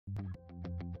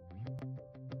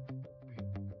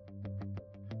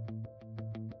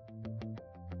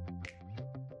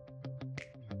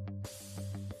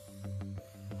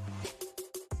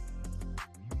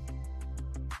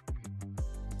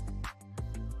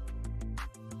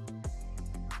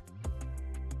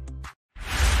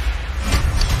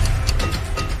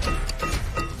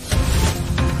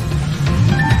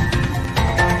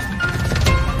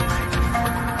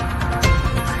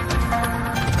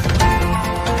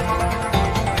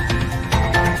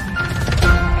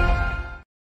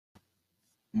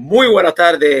Muy buenas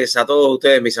tardes a todos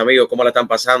ustedes, mis amigos. ¿Cómo la están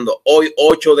pasando? Hoy,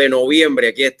 8 de noviembre,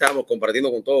 aquí estamos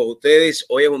compartiendo con todos ustedes.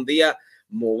 Hoy es un día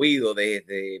movido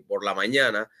desde por la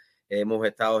mañana. Hemos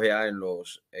estado ya en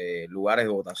los lugares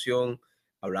de votación,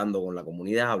 hablando con la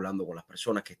comunidad, hablando con las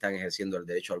personas que están ejerciendo el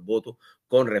derecho al voto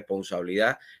con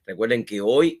responsabilidad. Recuerden que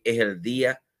hoy es el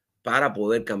día para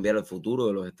poder cambiar el futuro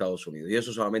de los Estados Unidos. Y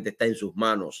eso solamente está en sus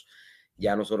manos.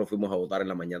 Ya nosotros fuimos a votar en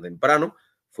la mañana temprano,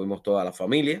 fuimos toda la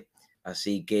familia.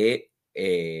 Así que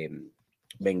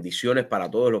bendiciones para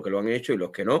todos los que lo han hecho y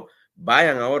los que no.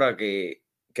 Vayan ahora que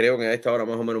creo que a esta hora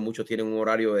más o menos muchos tienen un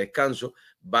horario de descanso.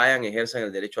 Vayan, ejerzan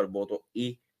el derecho al voto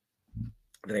y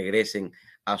regresen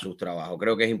a sus trabajos.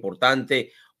 Creo que es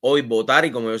importante hoy votar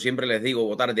y como yo siempre les digo,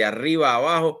 votar de arriba a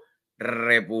abajo,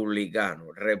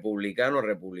 republicano, republicano,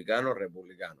 republicano,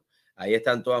 republicano. Ahí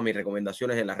están todas mis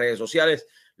recomendaciones en las redes sociales,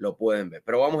 lo pueden ver.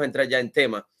 Pero vamos a entrar ya en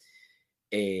tema.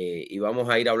 Y vamos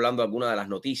a ir hablando de algunas de las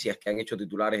noticias que han hecho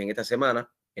titulares en esta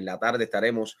semana. En la tarde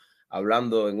estaremos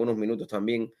hablando en unos minutos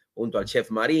también junto al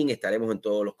chef Marín, estaremos en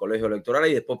todos los colegios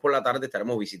electorales y después por la tarde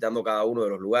estaremos visitando cada uno de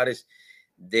los lugares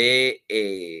de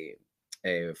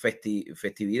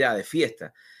festividad, de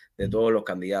fiesta de todos los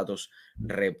candidatos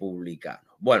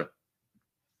republicanos. Bueno,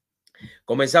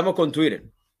 comenzamos con Twitter.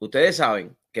 Ustedes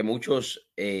saben que muchos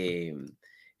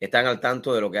están al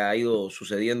tanto de lo que ha ido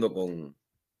sucediendo con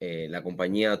la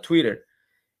compañía Twitter,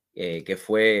 que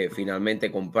fue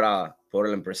finalmente comprada por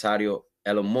el empresario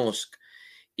Elon Musk.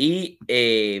 Y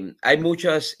hay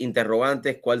muchas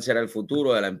interrogantes. ¿Cuál será el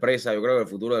futuro de la empresa? Yo creo que el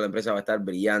futuro de la empresa va a estar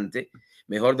brillante,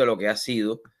 mejor de lo que ha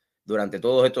sido durante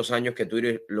todos estos años que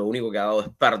Twitter lo único que ha dado es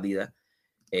pérdida,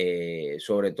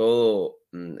 sobre todo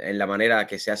en la manera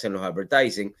que se hacen los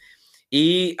advertising.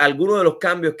 Y algunos de los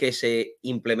cambios que se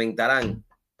implementarán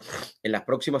en las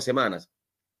próximas semanas.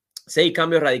 6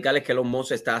 cambios radicales que Elon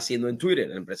Musk está haciendo en Twitter.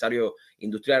 El empresario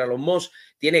industrial Elon Musk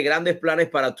tiene grandes planes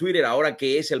para Twitter ahora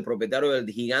que es el propietario del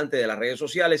gigante de las redes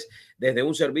sociales, desde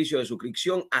un servicio de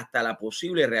suscripción hasta la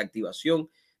posible reactivación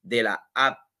de la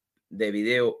app de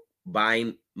video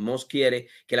Vine. Musk quiere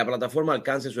que la plataforma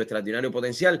alcance su extraordinario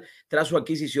potencial tras su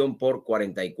adquisición por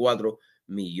 44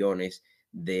 millones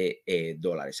de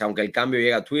dólares. Aunque el cambio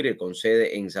llega a Twitter con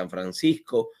sede en San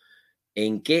Francisco,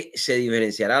 ¿en qué se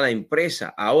diferenciará la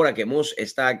empresa ahora que Musk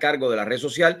está a cargo de la red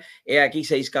social? He aquí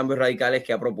 6 cambios radicales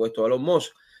que ha propuesto Elon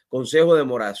Musk. Consejo de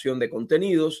moderación de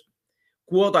contenidos,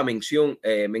 cuota mensual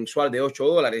de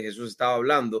 $8, eso se estaba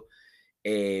hablando.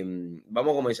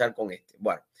 Vamos a comenzar con este.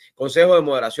 Bueno, consejo de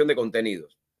moderación de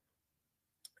contenidos.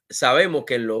 Sabemos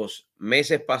que en los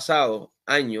meses pasados,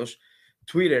 años,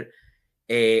 Twitter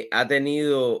ha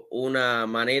tenido una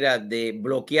manera de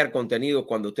bloquear contenido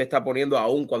cuando usted está poniendo,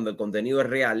 aún cuando el contenido es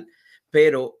real,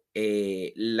 pero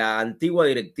la antigua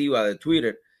directiva de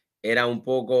Twitter era un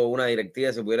poco una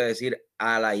directiva, se pudiera decir,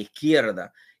 a la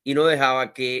izquierda y no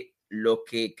dejaba que los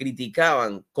que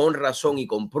criticaban con razón y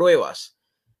con pruebas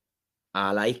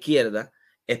a la izquierda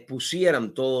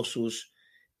expusieran todos sus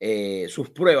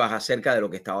pruebas acerca de lo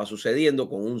que estaba sucediendo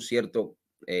con con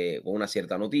una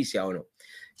cierta noticia o no.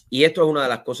 Y esto es una de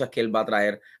las cosas que él va a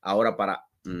traer ahora para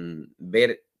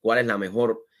ver cuál es la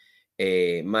mejor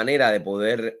manera de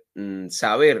poder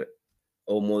saber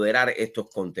o moderar estos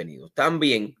contenidos.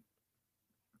 También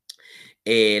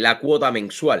la cuota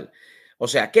mensual. O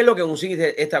sea, ¿qué es lo que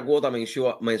consigue esta cuota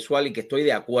mensual y que estoy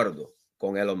de acuerdo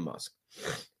con Elon Musk?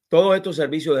 Todos estos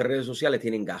servicios de redes sociales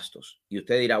tienen gastos. Y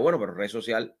usted dirá, bueno, pero red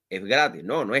social es gratis.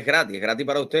 No, no es gratis. Es gratis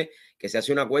para usted que se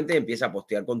hace una cuenta y empieza a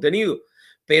postear contenido.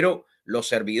 Pero los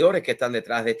servidores que están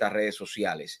detrás de estas redes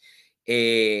sociales,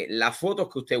 las fotos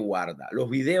que usted guarda, los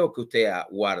videos que usted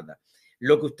guarda,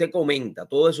 lo que usted comenta,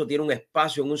 todo eso tiene un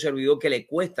espacio en un servidor que le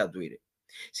cuesta a Twitter.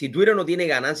 Si Twitter no tiene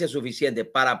ganancias suficientes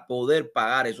para poder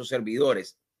pagar esos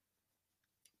servidores,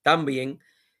 también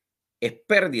es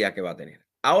pérdida que va a tener.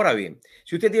 Ahora bien,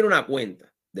 si usted tiene una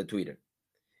cuenta de Twitter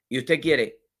y usted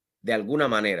quiere de alguna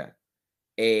manera,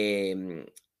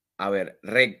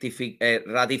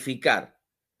 ratificar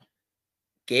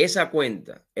que esa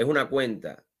cuenta es una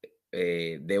cuenta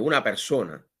de una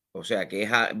persona, o sea, que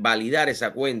es validar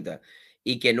esa cuenta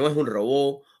y que no es un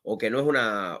robot o que no es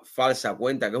una falsa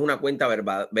cuenta, que es una cuenta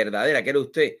verdadera, que era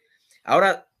usted.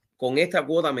 Ahora, con esta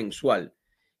cuota mensual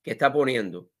que está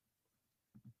poniendo,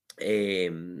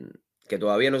 que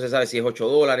todavía no se sabe si es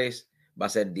 $8, va a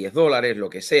ser $10, lo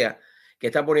que sea, que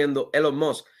está poniendo Elon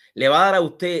Musk, le va a dar a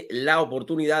usted la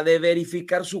oportunidad de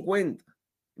verificar su cuenta.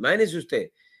 Imagínese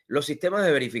usted los sistemas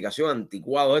de verificación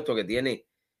anticuados, esto que tiene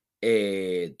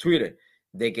Twitter,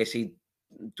 de que si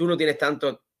tú no tienes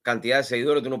cantidad de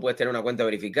seguidores, tú no puedes tener una cuenta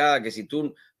verificada, que si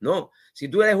tú, no, si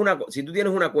tú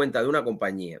tienes una cuenta de una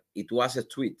compañía y tú haces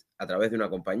tweet a través de una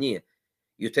compañía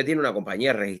y usted tiene una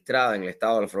compañía registrada en el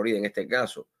estado de la Florida, en este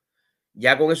caso,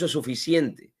 ya con eso es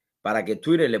suficiente para que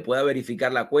Twitter le pueda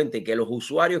verificar la cuenta y que los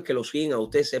usuarios que lo siguen a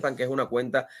usted sepan que es una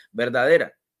cuenta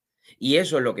verdadera. Y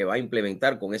eso es lo que va a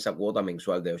implementar con esa cuota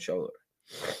mensual de $8.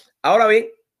 Ahora bien,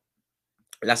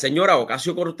 la señora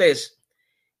Ocasio-Cortez,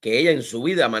 que ella en su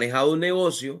vida ha manejado un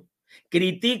negocio,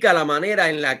 critica la manera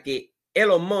en la que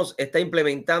Elon Musk está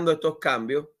implementando estos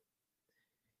cambios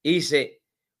y dice,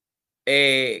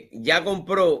 ya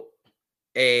compró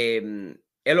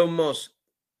Elon Musk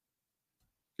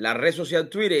la red social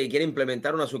Twitter y quiere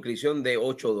implementar una suscripción de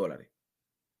 $8.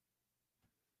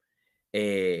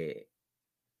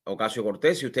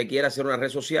 Ocasio-Cortez, si usted quiere hacer una red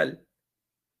social,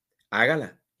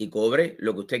 hágala y cobre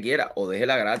lo que usted quiera o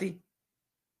déjela gratis.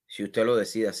 Si usted lo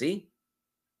decide así,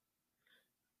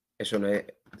 eso no es,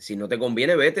 si no te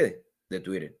conviene, vete de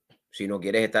Twitter. Si no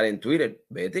quieres estar en Twitter,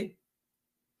 vete.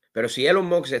 Pero si Elon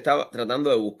Musk está tratando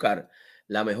de buscar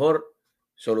la mejor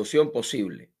solución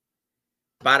posible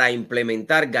para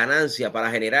implementar ganancia,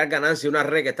 para generar ganancia, una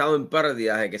red que ha estado en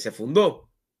pérdida desde que se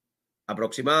fundó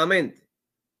aproximadamente,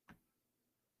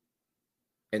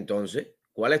 entonces,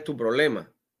 ¿cuál es tu problema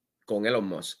con Elon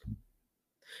Musk?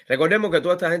 Recordemos que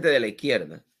toda esta gente de la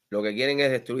izquierda lo que quieren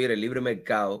es destruir el libre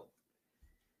mercado.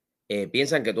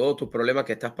 Piensan que todos tus problemas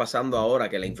que estás pasando ahora,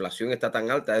 que la inflación está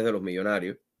tan alta, es de los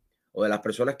millonarios o de las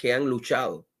personas que han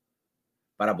luchado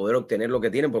para poder obtener lo que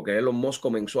tienen, porque Elon Musk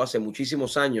comenzó hace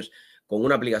muchísimos años con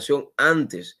una aplicación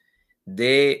antes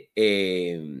de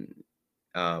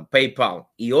PayPal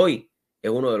y hoy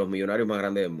es uno de los millonarios más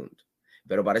grandes del mundo.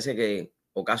 Pero parece que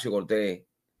Ocasio-Cortez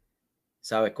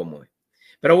sabes cómo es.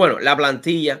 Pero bueno, la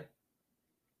plantilla.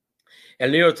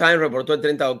 El New York Times reportó el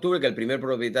 30 de octubre que el primer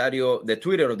propietario de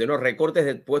Twitter ordenó recortes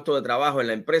de puestos de trabajo en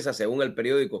la empresa. Según el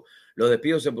periódico, los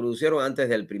despidos se produjeron antes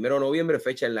del 1 de noviembre,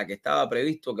 fecha en la que estaba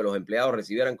previsto que los empleados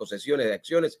recibieran concesiones de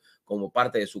acciones como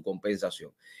parte de su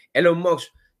compensación. Elon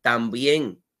Musk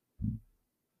también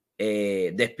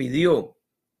despidió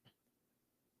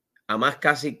a más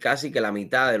casi que la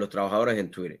mitad de los trabajadores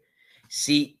en Twitter.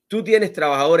 Si tú tienes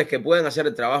trabajadores que pueden hacer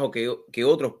el trabajo que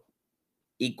otros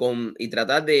y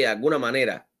tratar de alguna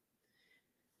manera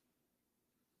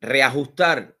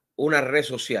reajustar una red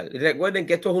social. Y recuerden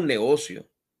que esto es un negocio.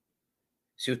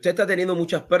 Si usted está teniendo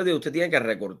muchas pérdidas, usted tiene que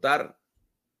recortar.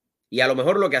 Y a lo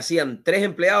mejor lo que hacían 3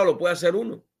 empleados lo puede hacer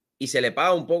 1 y se le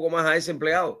paga un poco más a ese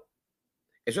empleado.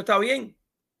 Eso está bien,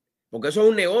 porque eso es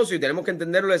un negocio y tenemos que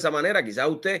entenderlo de esa manera. Quizás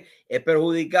usted es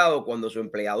perjudicado cuando su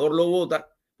empleador lo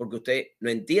vota porque usted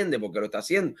no entiende por qué lo está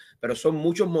haciendo, pero son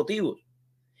muchos motivos.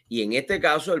 Y en este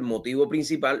caso, el motivo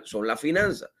principal son las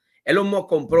finanzas. Elon Musk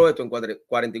compró esto en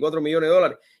 $44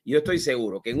 millones y yo estoy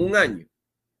seguro que en un año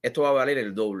esto va a valer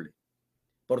el doble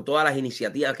por todas las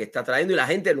iniciativas que está trayendo y la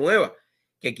gente nueva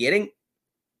que quieren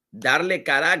darle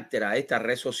carácter a esta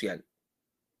red social.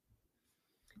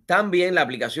 También la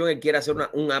aplicación él quiere hacer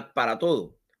un app para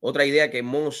todo. Otra idea que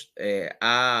Musk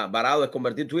ha varado es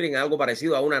convertir Twitter en algo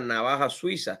parecido a una navaja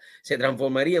suiza. Se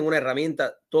transformaría en una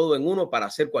herramienta todo en uno para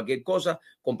hacer cualquier cosa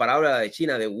comparable a la de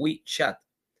China de WeChat.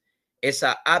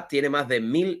 Esa app tiene más de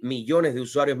 1.000 millones de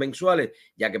usuarios mensuales,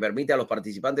 ya que permite a los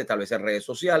participantes establecer redes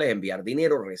sociales, enviar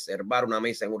dinero, reservar una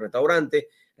mesa en un restaurante,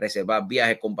 reservar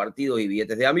viajes compartidos y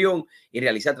billetes de avión y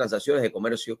realizar transacciones de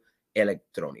comercio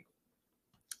electrónico.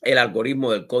 El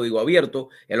algoritmo del código abierto.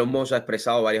 Elon Musk ha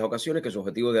expresado en varias ocasiones que su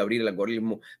objetivo es de abrir el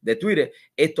algoritmo de Twitter.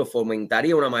 Esto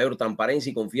fomentaría una mayor transparencia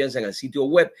y confianza en el sitio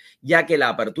web, ya que la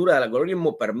apertura del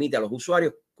algoritmo permite a los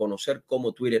usuarios conocer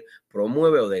cómo Twitter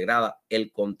promueve o degrada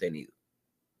el contenido.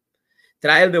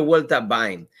 Traer de vuelta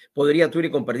Vine. ¿Podría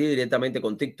Twitter competir directamente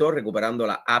con TikTok recuperando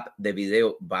la app de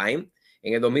video Vine?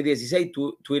 En el 2016,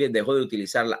 Twitter dejó de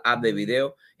utilizar la app de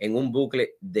video en un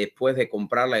bucle después de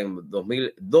comprarla en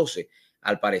 2012.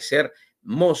 Al parecer,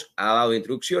 Musk ha dado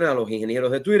instrucciones a los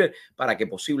ingenieros de Twitter para que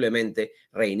posiblemente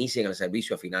reinicien el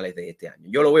servicio a finales de este año.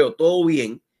 Yo lo veo todo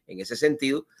bien en ese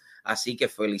sentido, así que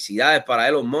felicidades para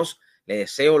Elon Musk, le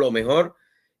deseo lo mejor.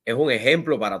 Es un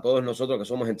ejemplo para todos nosotros que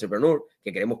somos entrepreneurs,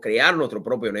 que queremos crear nuestro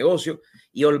propio negocio.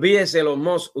 Y olvídese, Elon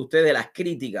Musk, usted de las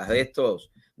críticas de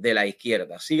estos de la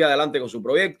izquierda. Siga adelante con su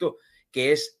proyecto,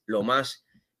 que es lo más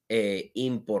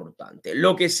importante.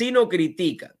 Lo que sí no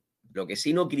critican,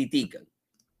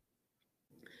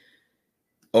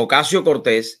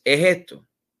 Ocasio-Cortez es esto.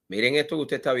 Miren esto que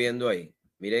usted está viendo ahí.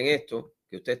 Miren esto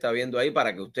que usted está viendo ahí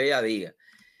para que usted ya diga.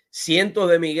 Cientos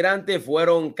de migrantes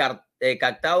fueron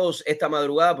captados esta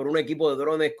madrugada por un equipo de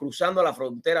drones cruzando la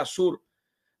frontera sur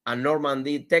a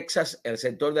Normandy, Texas. El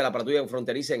sector de la patrulla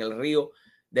fronteriza en el río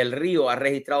ha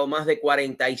registrado más de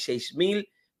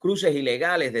 46,000 cruces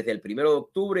ilegales desde el 1 de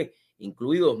octubre,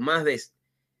 incluidos más de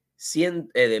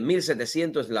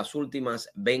 1,700 en las últimas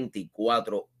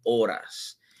 24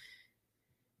 horas.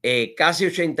 Casi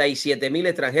 87,000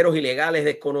 extranjeros ilegales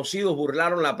desconocidos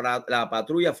burlaron la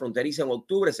patrulla fronteriza en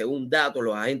octubre. Según datos,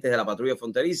 los agentes de la patrulla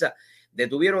fronteriza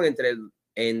detuvieron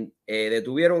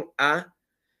a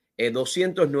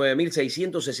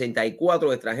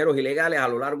 209,664 extranjeros ilegales a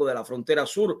lo largo de la frontera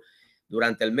sur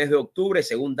durante el mes de octubre,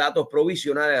 según datos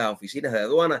provisionales de las oficinas de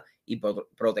aduana y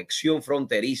protección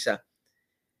fronteriza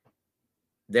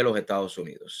de los Estados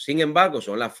Unidos. Sin embargo,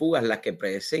 son las fugas las que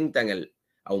presentan el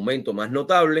aumento más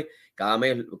notable. Cada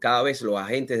vez los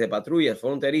agentes de patrulla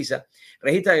fronteriza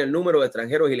registran el número de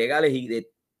extranjeros ilegales y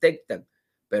detectan,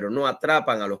 pero no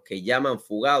atrapan a los que llaman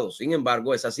fugados. Sin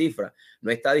embargo, esa cifra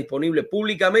no está disponible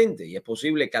públicamente y es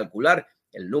posible calcular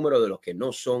el número de los que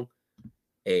no son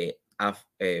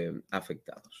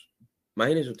afectados.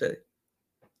 Imagínense ustedes.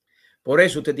 Por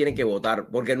eso usted tiene que votar,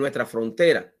 porque nuestra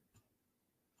frontera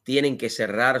tienen que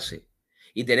cerrarse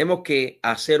y tenemos que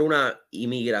hacer una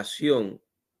inmigración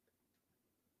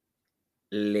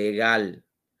legal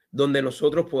donde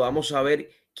nosotros podamos saber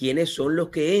quiénes son los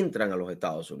que entran a los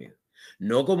Estados Unidos.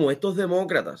 No como estos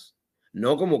demócratas,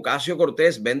 no como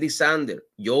Ocasio-Cortez, Bernie Sanders,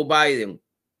 Joe Biden,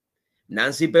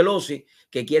 Nancy Pelosi,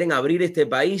 que quieren abrir este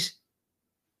país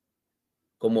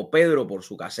como Pedro por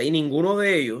su casa. Y ninguno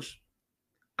de ellos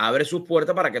abre sus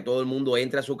puertas para que todo el mundo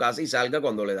entre a su casa y salga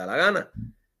cuando le da la gana.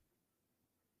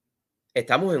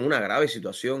 Estamos en una grave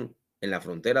situación en la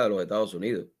frontera de los Estados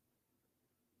Unidos.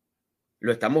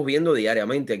 Lo estamos viendo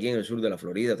diariamente aquí en el sur de la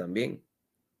Florida también.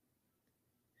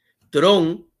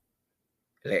 Trump,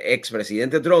 el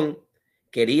expresidente Trump,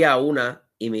 quería una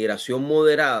inmigración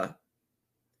moderada,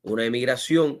 una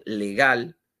inmigración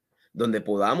legal, donde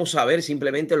podamos saber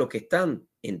simplemente los que están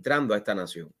entrando a esta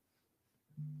nación.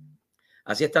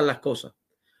 Así están las cosas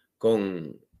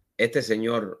con este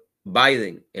señor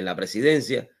Biden en la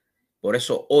presidencia. Por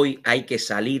eso hoy hay que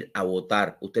salir a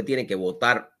votar. Usted tiene que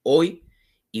votar hoy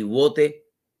y vote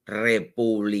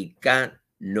republicano.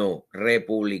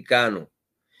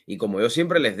 Y como yo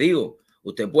siempre les digo,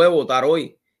 usted puede votar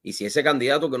hoy y si ese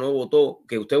candidato que no votó,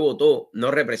 que usted votó,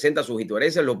 no representa sus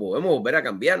intereses, lo podemos volver a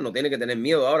cambiar. No tiene que tener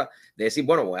miedo ahora de decir,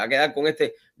 bueno, voy a quedar con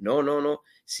este. No.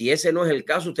 Si ese no es el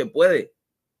caso, usted puede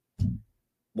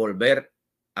volver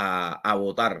a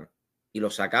votar y lo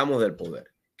sacamos del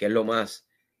poder, que es lo más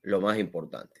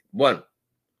importante. Bueno,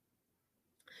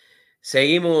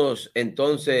 seguimos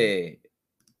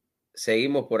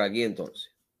por aquí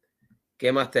entonces.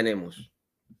 ¿Qué más tenemos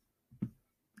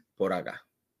por acá?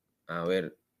 A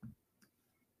ver,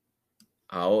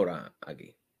 ahora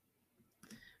aquí.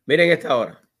 Miren esta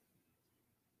hora.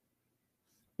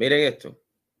 Miren esto,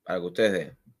 para que ustedes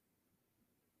vean.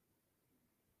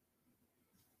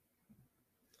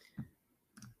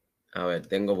 A ver,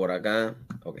 tengo por acá.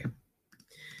 Ok.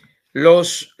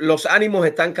 Los ánimos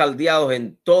están caldeados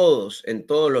en todos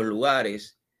los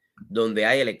lugares donde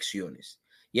hay elecciones.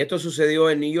 Y esto sucedió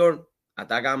en New York.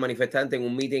 Atacan a manifestantes en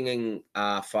un meeting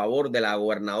a favor de la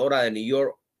gobernadora de New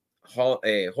York,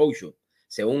 Hochul,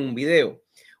 según un video.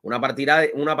 Una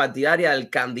partidaria del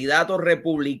candidato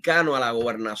republicano a la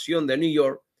gobernación de New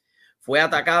York fue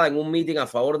atacada en un meeting a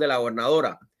favor de la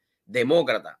gobernadora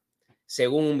demócrata,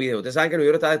 según un video. Ustedes saben que New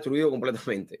York está destruido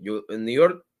completamente. En New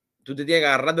York tú te tienes que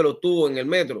agarrar de los tubos en el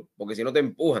metro, porque si no te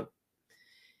empujan.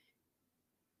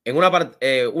 En una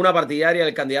partidaria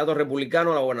del candidato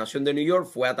republicano a la gobernación de New York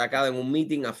fue atacada en un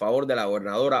meeting a favor de la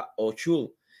gobernadora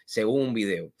Hochul, según un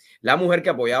video. La mujer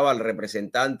que apoyaba al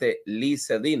representante Lee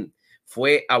Sedin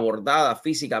fue abordada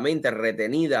físicamente,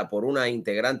 retenida por una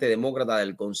integrante demócrata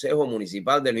del Consejo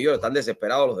Municipal de New York. Están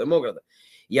desesperados los demócratas.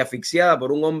 Y asfixiada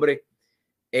por un hombre.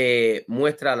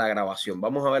 Muestra la grabación.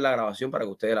 Vamos a ver la grabación para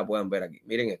que ustedes la puedan ver aquí.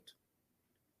 Miren esto.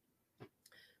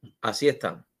 Así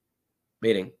está.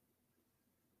 Miren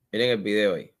el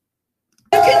video ahí.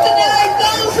 You can deny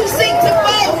those who seek to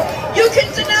vote. You can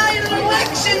deny an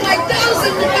election like those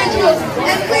individuals.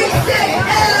 And we say,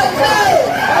 hell no.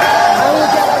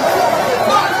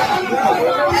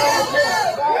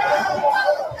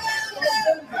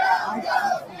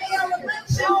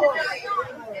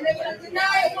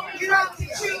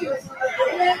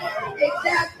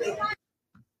 Exactly.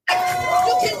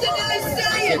 You can deny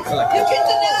science. You can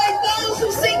deny those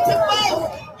who seek to vote.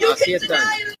 Así están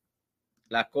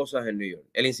las cosas en New York.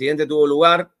 El incidente tuvo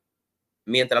lugar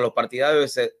mientras los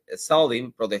partidarios de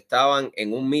Sedin protestaban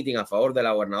en un meeting a favor de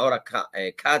la gobernadora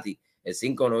Kathy el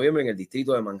 5 de noviembre en el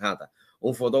distrito de Manhattan.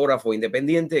 un fotógrafo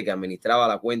independiente que administraba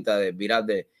la cuenta de viral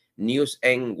de News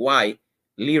NY,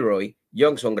 Leroy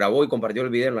Johnson, grabó y compartió el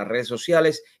video en las redes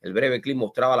sociales. El breve clip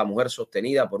mostraba a la mujer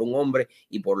sostenida por un hombre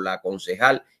y por la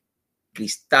concejal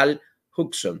Crystal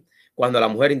Hudson. Cuando la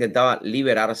mujer intentaba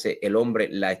liberarse, el hombre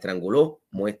la estranguló.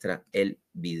 Muestra el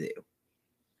video.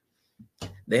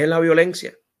 Dejen la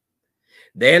violencia.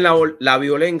 Dejen la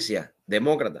violencia,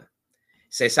 demócrata.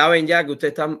 Se saben ya que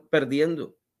ustedes están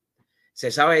perdiendo.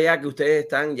 Se sabe ya que ustedes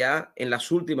están ya en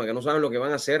las últimas, que no saben lo que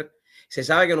van a hacer. Se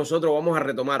sabe que nosotros vamos a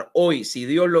retomar hoy, si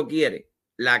Dios lo quiere,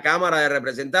 la Cámara de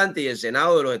Representantes y el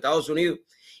Senado de los Estados Unidos.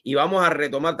 Y vamos a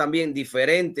retomar también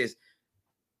diferentes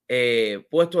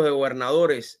puestos de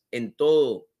gobernadores en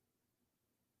todos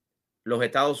los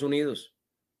Estados Unidos.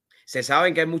 Se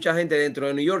saben que hay mucha gente dentro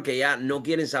de New York que ya no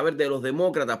quieren saber de los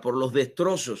demócratas por los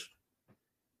destrozos,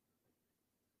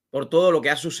 por todo lo que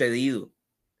ha sucedido.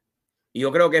 Y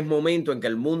yo creo que es momento en que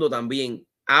el mundo también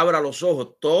abra los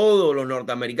ojos, todos los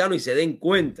norteamericanos, y se den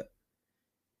cuenta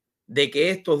de que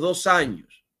estos 2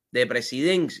 años de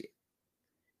presidencia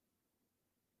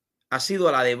ha sido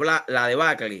la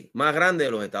debacle más grande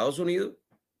de los Estados Unidos.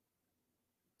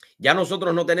 Ya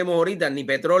nosotros no tenemos ahorita ni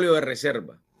petróleo de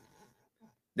reserva,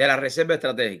 de la reserva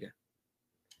estratégica,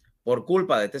 por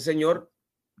culpa de este señor.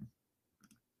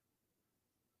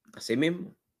 Así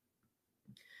mismo.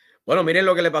 Bueno, miren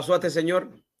lo que le pasó a este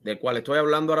señor, del cual estoy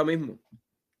hablando ahora mismo.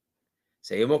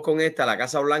 Seguimos con esta. La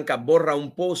Casa Blanca borra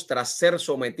un post tras ser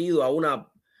sometido a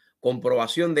una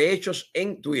comprobación de hechos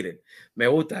en Twitter. Me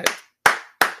gusta esto.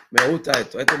 Me gusta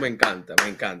esto. Esto me encanta, me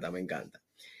encanta, me encanta.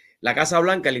 La Casa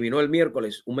Blanca eliminó el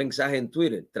miércoles un mensaje en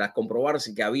Twitter tras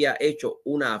comprobarse que había hecho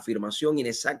una afirmación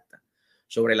inexacta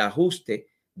sobre el ajuste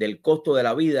del costo de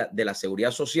la vida de la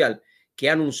seguridad social que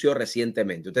anunció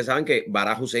recientemente. Ustedes saben que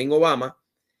Barack Hussein Obama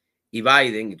y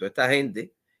Biden y toda esta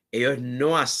gente, ellos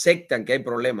no aceptan que hay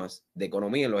problemas de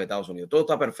economía en los Estados Unidos. Todo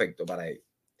está perfecto para ellos.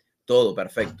 Todo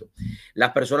perfecto.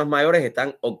 Las personas mayores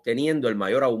están obteniendo el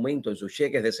mayor aumento en sus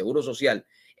cheques de seguro social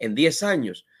en 10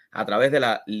 años a través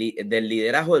del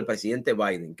liderazgo del presidente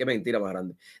Biden. Qué mentira más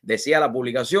grande. Decía la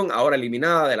publicación ahora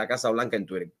eliminada de la Casa Blanca en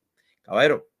Twitter.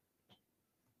 Caballero.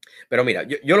 Pero mira,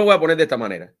 yo lo voy a poner de esta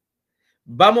manera.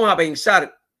 Vamos a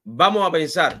pensar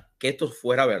que esto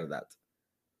fuera verdad.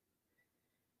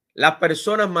 Las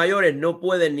personas mayores no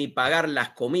pueden ni pagar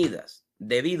las comidas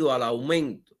debido al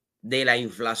aumento de la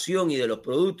inflación y de los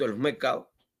productos en los mercados.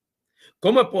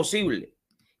 ¿Cómo es posible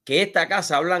que esta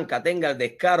Casa Blanca tenga el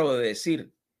descaro de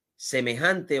decir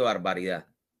semejante barbaridad?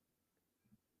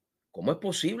 ¿Cómo es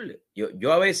posible?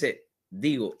 Yo a veces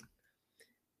digo,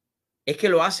 es que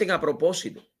lo hacen a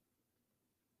propósito.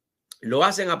 Lo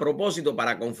hacen a propósito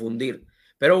para confundir.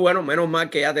 Pero bueno, menos mal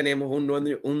que ya tenemos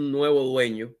un nuevo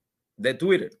dueño de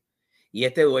Twitter. Y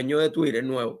este dueño de Twitter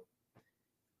nuevo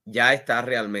ya está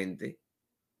realmente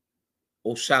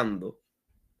usando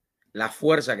la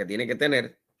fuerza que tiene que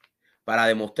tener para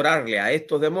demostrarle a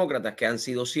estos demócratas que han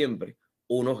sido siempre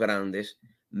unos grandes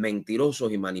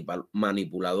mentirosos y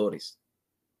manipuladores.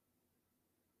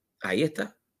 Ahí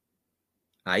está.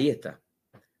 Ahí está.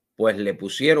 Pues le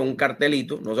pusieron un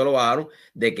cartelito, no se lo bajaron,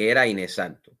 de que era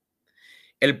inexacto.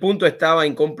 El punto estaba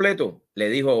incompleto, le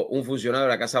dijo un funcionario de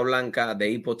la Casa Blanca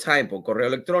de Epoch Times por correo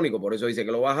electrónico, por eso dice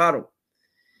que lo bajaron.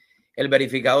 El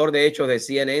verificador de hechos de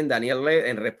CNN, Daniel,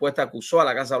 en respuesta acusó a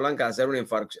la Casa Blanca de hacer una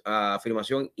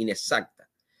afirmación inexacta.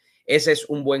 Ese es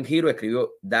un buen giro,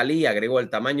 escribió Dalí. Agregó: el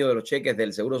tamaño de los cheques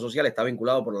del Seguro Social está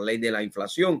vinculado por la ley de la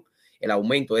inflación. El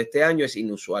aumento de este año es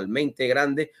inusualmente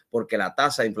grande porque la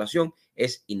tasa de inflación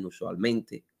es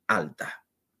inusualmente alta.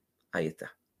 Ahí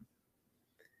está.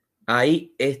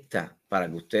 Ahí está, para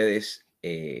que ustedes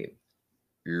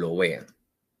lo vean.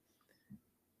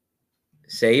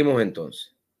 Seguimos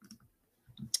entonces.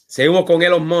 Seguimos con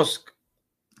Elon Musk.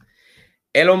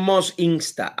 Elon Musk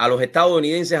insta a los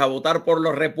estadounidenses a votar por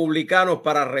los republicanos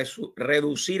para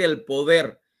reducir el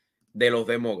poder de los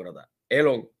demócratas.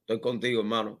 Elon, estoy contigo,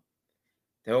 hermano.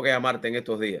 Tengo que llamarte en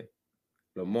estos días.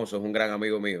 Elon Musk es un gran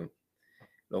amigo mío.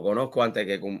 Lo conozco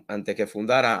antes que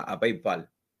fundara a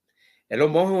PayPal.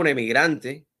 Elon Musk es un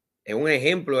emigrante, es un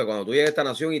ejemplo de cuando tú llegas a esta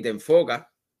nación y te enfocas,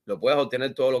 lo puedes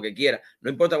obtener todo lo que quieras. No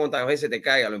importa cuántas veces te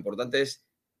caiga, lo importante es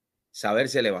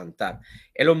saberse levantar.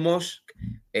 Elon Musk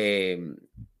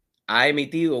ha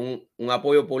emitido un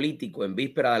apoyo político en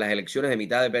víspera de las elecciones de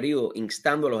mitad de periodo,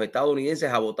 instando a los estadounidenses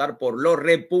a votar por los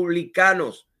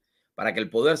republicanos para que el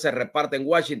poder se reparte en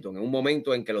Washington en un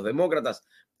momento en que los demócratas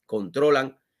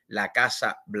controlan la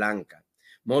Casa Blanca.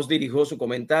 Musk dirigió su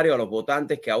comentario a los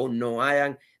votantes que aún no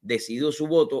hayan decidido su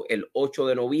voto el 8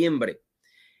 de noviembre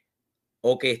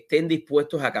o que estén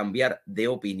dispuestos a cambiar de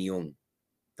opinión.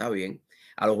 Está bien.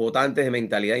 a los votantes de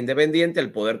mentalidad independiente.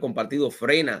 El poder compartido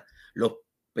frena los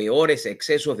peores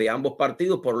excesos de ambos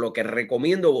partidos, por lo que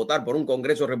recomiendo votar por un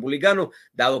Congreso republicano,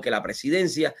 dado que la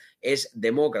presidencia es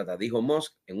demócrata, dijo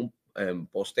Musk en un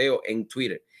posteo en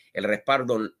Twitter. El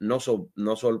respaldo no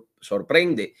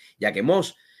sorprende, ya que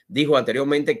Musk dijo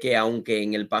anteriormente que aunque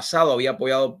en el pasado había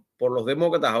apoyado por los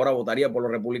demócratas, ahora votaría por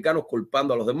los republicanos,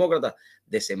 culpando a los demócratas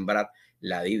de sembrar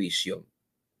la división.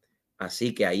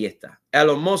 Así que ahí está.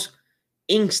 Elon Musk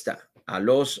insta a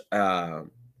los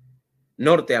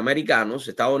norteamericanos,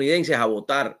 estadounidenses, a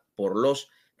votar por los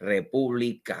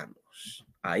republicanos.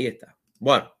 Ahí está.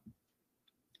 Bueno,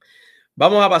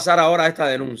 vamos a pasar ahora a esta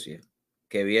denuncia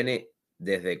que viene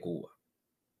desde Cuba.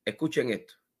 Escuchen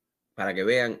esto para que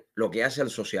vean lo que hace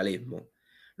el socialismo,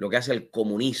 lo que hace el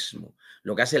comunismo,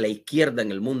 lo que hace la izquierda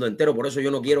en el mundo entero. Por eso yo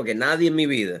no quiero que nadie en mi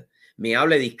vida me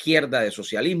hable de izquierda, de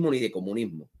socialismo ni de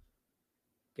comunismo.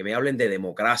 Que me hablen de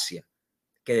democracia,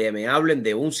 que me hablen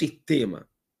de un sistema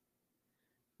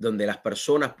donde las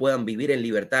personas puedan vivir en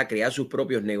libertad, crear sus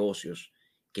propios negocios,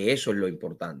 que eso es lo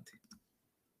importante.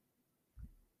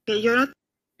 Miren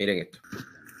esto.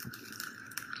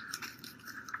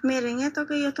 Miren, esto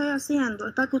que yo estoy haciendo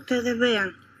es para que ustedes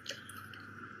vean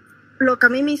lo que a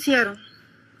mí me hicieron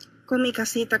con mi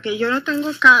casita, que yo no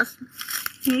tengo casa,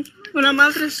 una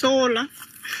madre sola,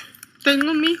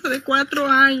 tengo un hijo de 4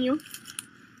 años.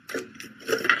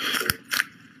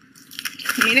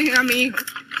 Miren a mi hijo,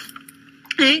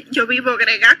 yo vivo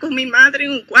agregada con mi madre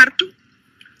en un cuarto,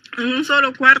 en un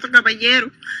solo cuarto,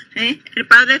 caballero. El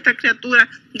padre de esta criatura,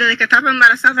 desde que estaba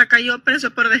embarazada, cayó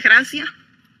preso por desgracia.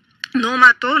 No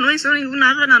mató, no hizo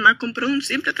nada, nada más compró un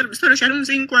simple televisor, echaron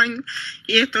 5 años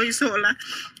y estoy sola.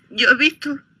 Yo he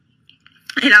visto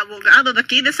el abogado de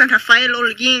aquí de San Rafael,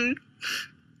 Holguín,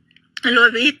 lo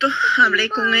he visto, hablé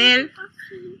con él.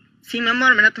 Sí, mi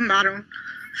amor, me la tumbaron.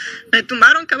 Me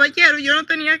tumbaron, caballero, yo no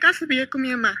tenía casa, vivía con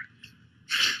mi mamá.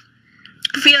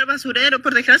 Fui al basurero,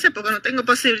 por desgracia, porque no tengo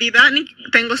posibilidad, ni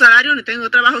tengo salario, ni tengo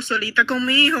trabajo, solita con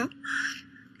mi hijo.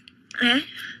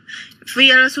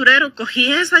 Fui al basurero,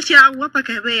 cogí esa chagua para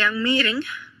que vean, miren.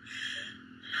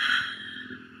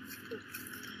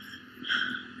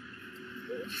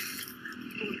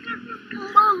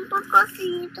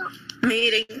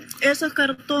 Miren, esos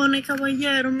cartones,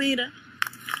 caballero, mira.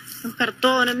 Los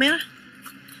cartones, mira.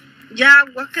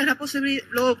 Yagua, que era posible,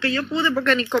 lo que yo pude,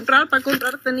 porque ni comprar para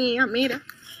comprar tenía, mira.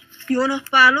 Y unos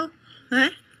palos,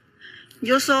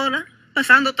 yo sola,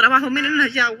 pasando trabajo, miren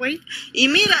las yaguas. Y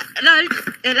mira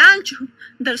el ancho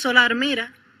del solar,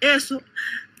 mira, eso,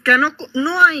 que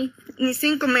no hay ni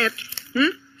 5 metros.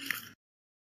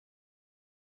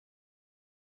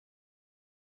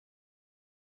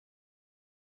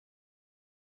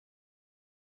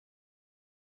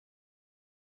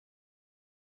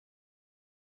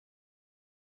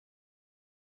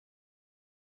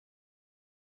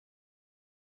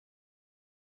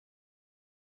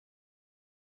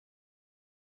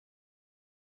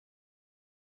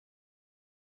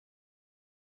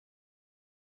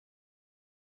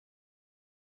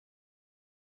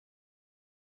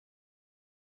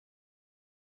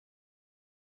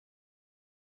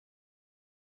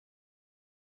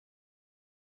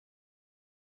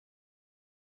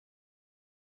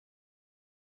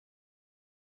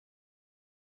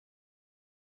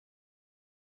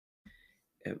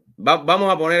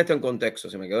 Vamos a poner esto en contexto.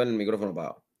 Se me quedó el micrófono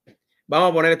apagado.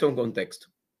 Vamos a poner esto en contexto.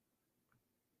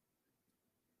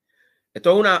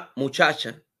 Esto es una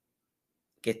muchacha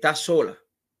que está sola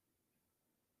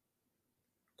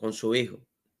con su hijo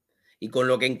y con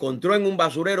lo que encontró en un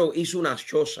basurero hizo una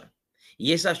choza.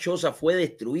 Y esa choza fue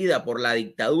destruida por la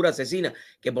dictadura asesina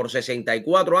que por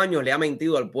 64 años le ha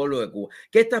mentido al pueblo de Cuba.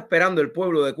 ¿Qué está esperando el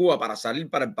pueblo de Cuba para salir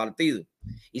para el partido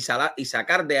y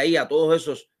sacar de ahí a todos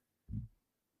esos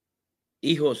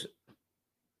hijos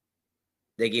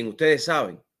de quien ustedes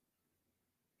saben?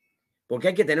 Porque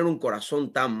hay que tener un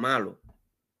corazón tan malo.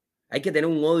 Hay que tener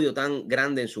un odio tan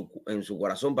grande en su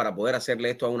corazón para poder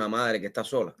hacerle esto a una madre que está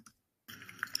sola.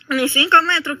 Ni 5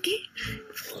 metros aquí.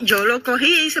 Yo lo cogí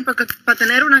y hice para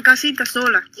tener una casita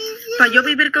sola, para yo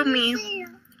vivir con mi hijo.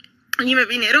 Y me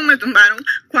vinieron, me tumbaron.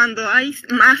 Cuando hay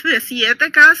más de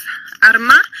 7 casas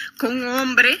armadas con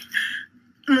hombres,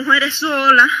 mujeres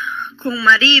solas, con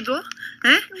marido,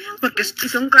 porque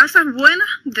son casas buenas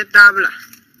de tabla.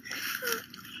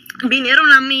 Vinieron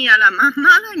la mía, la más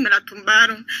mala, y me la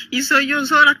tumbaron. Y soy yo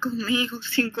sola con mi hijo,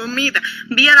 sin comida.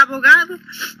 Vi al abogado,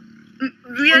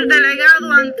 vi al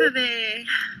delegado antes de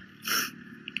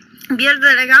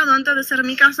hacer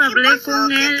mi casa, hablé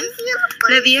con él.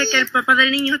 Le dije que el papá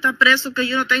del niño está preso, que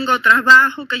yo no tengo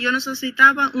trabajo, que yo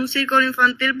necesitaba un círculo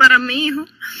infantil para mi hijo.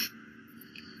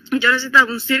 Yo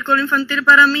necesitaba un círculo infantil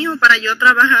para mi hijo, para yo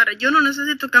trabajar. Yo no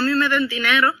necesito que a mí me den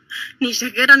dinero, ni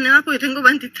chequera, ni nada, porque tengo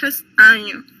 23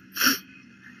 años.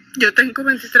 Yo tengo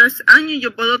 23 años y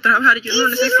yo puedo trabajar, yo no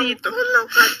necesito.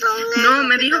 No,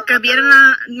 me dijo que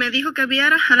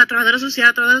viera a la trabajadora social.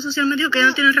 La trabajadora social me dijo que ella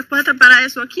no tiene respuesta para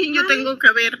eso. ¿A quién yo tengo que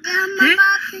ver?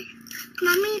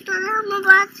 Mamita, déjame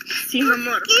ver. Sí, mi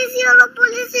amor. ¿Qué hicieron los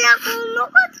policías con unos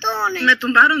cartones? Me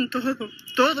tumbaron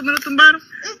todo me lo tumbaron,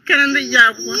 que eran de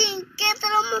Yagua. ¿Y qué te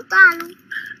lo montaron?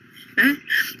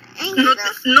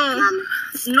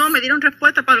 No me dieron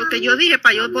respuesta para lo que yo dije,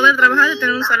 para yo poder trabajar y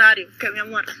tener un salario, que mi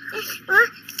amor.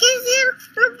 ¿Qué hicieron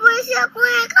los policías con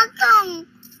el cartón?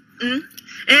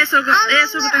 Eso que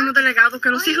tenemos delegado, que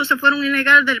los hijos se fueron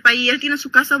ilegal del país. Él tiene su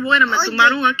casa buena, me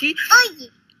tumbaron aquí,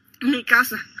 mi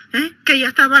casa, que ya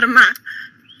estaba armada.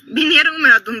 Vinieron y me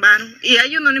la tumbaron. Y a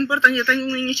ellos no les importa, yo tengo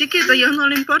un niño chiquito, a ellos no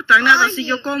les importa nada. Si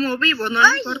yo como vivo, no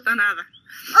les importa nada.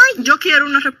 Yo quiero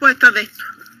una respuesta de esto.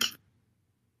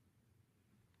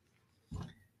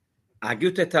 Aquí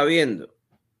usted está viendo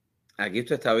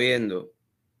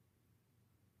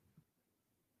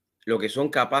lo que son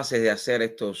capaces de hacer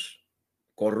estos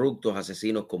corruptos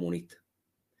asesinos comunistas.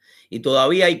 Y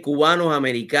todavía hay cubanos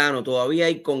americanos, todavía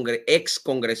hay ex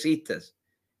congresistas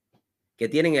que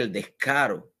tienen el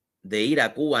descaro de ir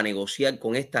a Cuba a negociar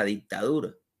con esta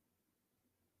dictadura.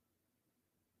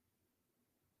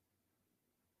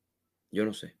 Yo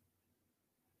no sé.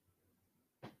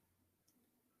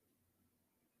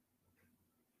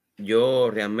 Yo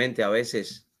realmente a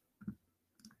veces,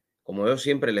 como yo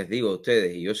siempre les digo a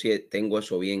ustedes, y yo sí tengo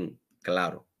eso bien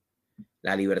claro,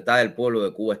 la libertad del pueblo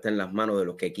de Cuba está en las manos de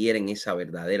los que quieren esa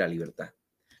verdadera libertad.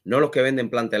 No los que venden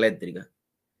planta eléctrica,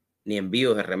 ni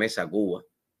envíos de remesa a Cuba,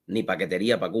 ni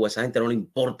paquetería para Cuba. Esa gente no le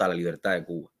importa la libertad de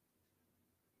Cuba.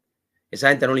 Esa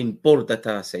gente no le importa a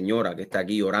esta señora que está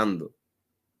aquí llorando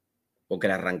porque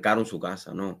le arrancaron su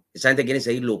casa. No, esa gente quiere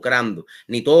seguir lucrando.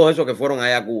 Ni todos esos que fueron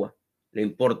allá a Cuba le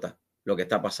importa lo que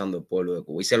está pasando al pueblo de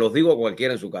Cuba. Y se los digo a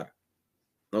cualquiera en su cara.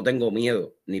 No tengo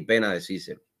miedo ni pena de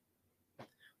decírselo.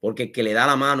 Porque el que le da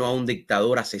la mano a un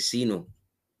dictador asesino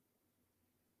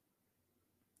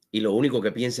y lo único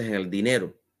que piensa es en el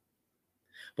dinero.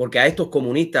 Porque a estos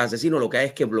comunistas asesinos lo que hay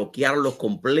es que bloquearlos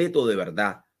completo de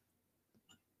verdad.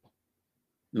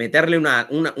 Meterle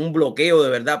un bloqueo de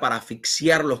verdad para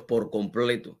asfixiarlos por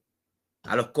completo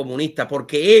a los comunistas.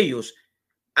 Porque ellos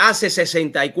hace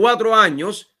 64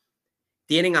 años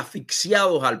tienen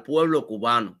asfixiados al pueblo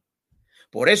cubano.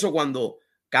 Por eso cuando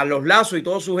Carlos Lazo y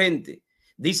toda su gente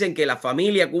dicen que la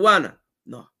familia cubana,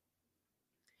 no.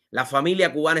 La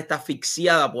familia cubana está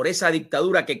asfixiada por esa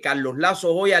dictadura que Carlos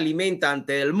Lazo hoy alimenta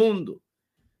ante el mundo,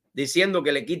 diciendo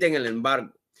que le quiten el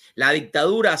embargo. La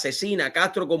dictadura asesina,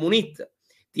 Castro comunista,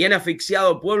 tiene asfixiado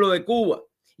al pueblo de Cuba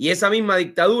y esa misma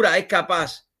dictadura es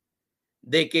capaz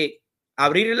de que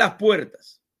abrir las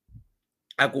puertas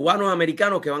a cubanos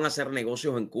americanos que van a hacer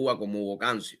negocios en Cuba como Hugo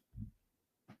Cancio.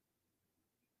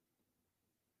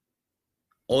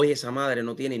 Hoy esa madre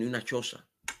no tiene ni una choza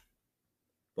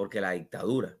porque la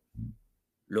dictadura,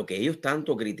 lo que ellos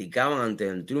tanto criticaban antes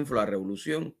del triunfo de la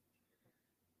revolución,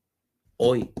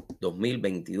 hoy,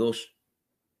 2022,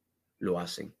 lo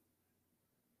hacen.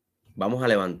 Vamos a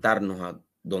levantarnos a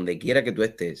donde quiera que tú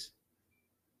estés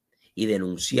y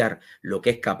denunciar lo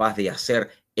que es capaz de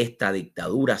hacer esta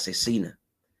dictadura asesina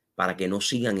para que no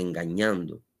sigan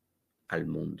engañando al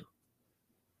mundo.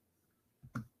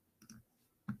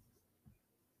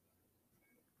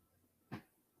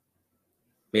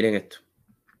 Miren esto.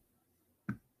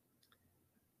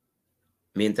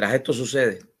 Mientras esto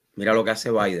sucede, mira lo que hace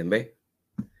Biden, ¿ves?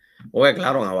 Oye,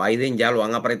 claro, a Biden ya lo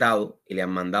han apretado y le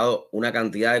han mandado una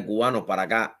cantidad de cubanos para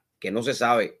acá que no se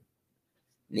sabe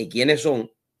ni quiénes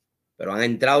son, pero han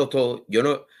entrado todos. Yo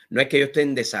no es que yo esté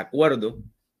en desacuerdo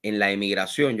en la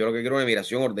emigración, yo lo que quiero es una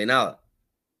emigración ordenada.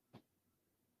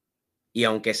 Y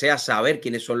aunque sea saber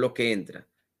quiénes son los que entran.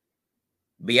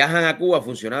 Viajan a Cuba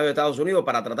funcionarios de Estados Unidos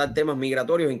para tratar temas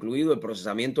migratorios, incluido el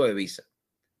procesamiento de visa.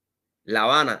 La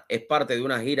Habana es parte de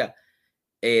una gira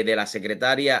de la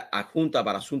secretaria adjunta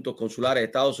para asuntos consulares de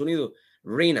Estados Unidos,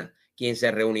 Rina, quien se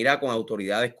reunirá con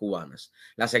autoridades cubanas.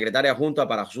 La secretaria adjunta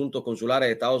para asuntos consulares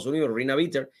de Estados Unidos, Rina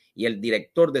Bitter, y el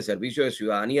director de Servicio de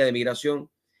Ciudadanía de Migración,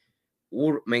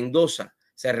 Mendoza,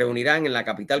 se reunirán en la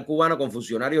capital cubana con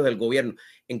funcionarios del gobierno.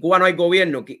 En Cuba no hay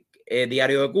gobierno.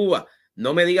 Diario de Cuba,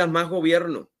 no me digas más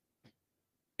gobierno.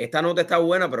 Esta nota está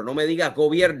buena, pero no me digas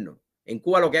gobierno. En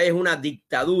Cuba lo que hay es una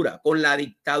dictadura, con la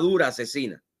dictadura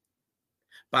asesina,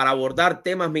 para abordar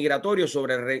temas migratorios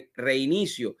sobre el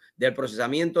reinicio del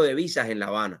procesamiento de visas en La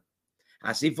Habana.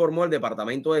 Así informó el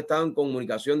Departamento de Estado en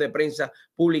comunicación de prensa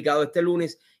publicado este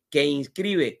lunes que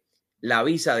inscribe la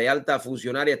visa de alta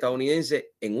funcionaria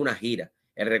estadounidense en una gira.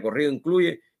 El recorrido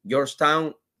incluye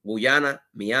Georgetown, Guyana,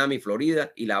 Miami,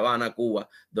 Florida y La Habana, Cuba,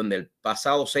 donde el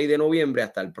pasado 6 de noviembre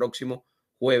hasta el próximo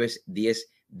jueves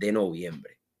 10 de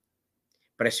noviembre.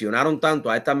 Presionaron tanto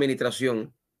a esta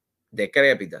administración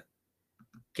decrépita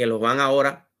que los van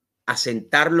ahora a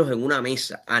sentarlos en una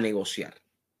mesa a negociar.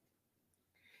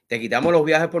 Te quitamos los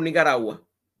viajes por Nicaragua,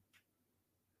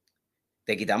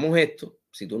 te quitamos esto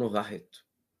si tú nos das esto.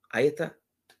 Ahí está.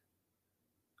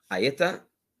 Ahí está.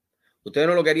 Ustedes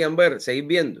no lo querían ver, seguir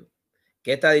viendo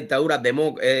que esta dictadura,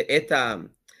 esta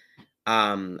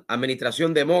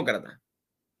administración demócrata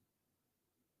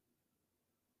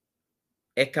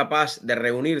es capaz de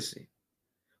reunirse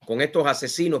con estos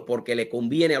asesinos porque le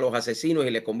conviene a los asesinos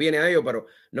y les conviene a ellos, pero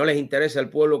no les interesa el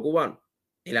pueblo cubano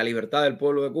y la libertad del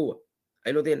pueblo de Cuba.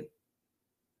 Ahí lo tienen.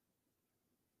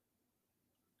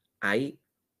 Ahí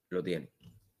lo tienen.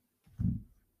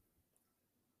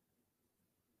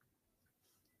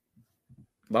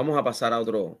 Vamos a pasar a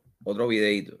otro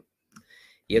videito.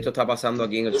 Y esto está pasando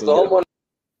aquí en el sur.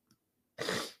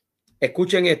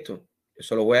 Escuchen esto. Yo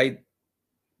se lo voy a ir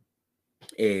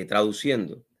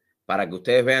traduciendo para que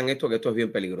ustedes vean esto, que esto es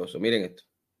bien peligroso. Miren esto.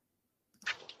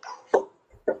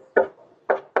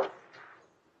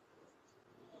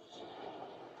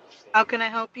 How can I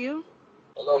help you?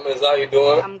 Hello, Miss. How you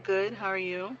doing? I'm good. How are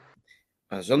you?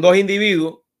 Son dos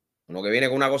individuos, uno que viene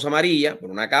con una cosa amarilla, por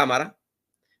una cámara,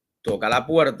 toca la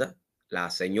puerta, la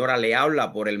señora le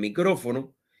habla por el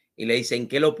micrófono y le dice, ¿en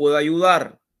qué lo puedo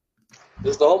ayudar? I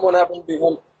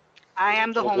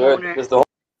am the homeowner.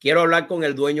 Quiero hablar con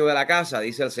el dueño de la casa,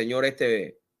 dice el señor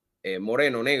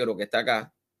moreno, negro que está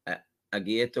acá.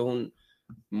 Aquí este es un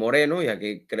moreno y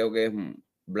aquí creo que es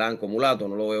blanco, mulato,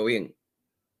 no lo veo bien.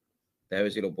 Déjame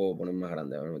ver si lo puedo poner más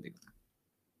grande. A ver,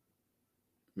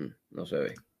 no se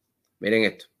ve. Miren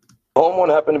esto.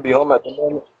 Homeowner happened to be home at the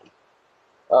moment.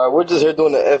 We're just here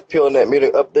doing the FPL net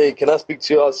meeting update. Can I speak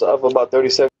to you outside for about 30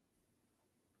 seconds?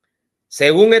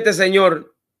 Según este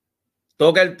señor,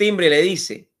 toca el timbre y le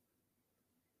dice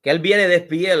que él viene de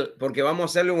FPL porque vamos a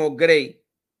hacerle un upgrade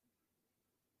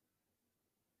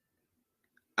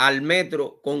al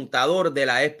metro contador de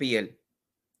la FPL. El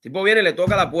tipo viene y le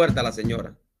toca la puerta a la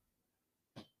señora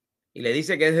y le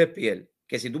dice que es de FPL,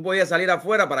 que si tú podías salir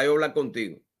afuera para yo hablar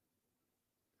contigo.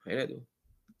 Imagínate tú.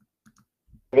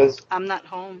 I'm not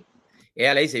home.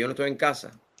 Ella le dice, yo no estoy en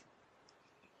casa.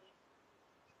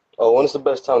 Oh, when's the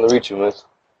best time to reach you, miss?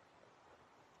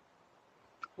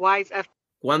 Why is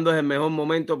 ¿Cuándo es el mejor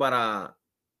momento para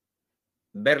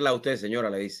verla a usted, señora?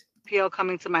 Le dice. FPL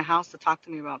coming to my house to talk to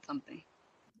me about something?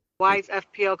 Why is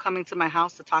FPL coming to my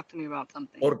house to talk to me about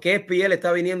something? ¿Por qué FPL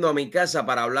está viniendo a mi casa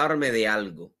para hablarme de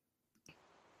algo?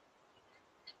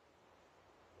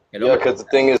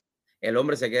 El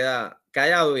hombre se queda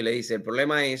callado y le dice, el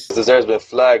problema es This area has been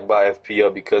flagged by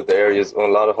FPL because the areas, a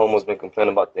lot of homeowners been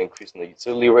complaining about the increase in the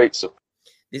utility rates.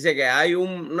 Dice que hay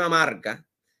una marca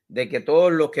de que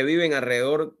todos los que viven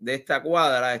alrededor de esta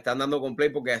cuadra están dando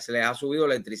complaint porque se les ha subido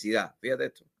la electricidad. Fíjate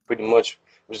esto. Pretty much,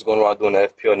 we're just going around doing the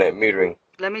FPL net metering.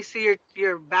 Let me see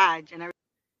your badge and everything.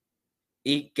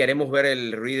 Y queremos ver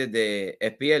el reader de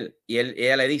FPL. Y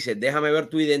ella le dice, déjame ver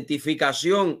tu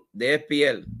identificación de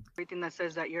FPL. Everything that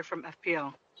says that you're from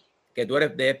FPL. Que tú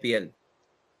eres de FPL.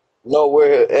 No,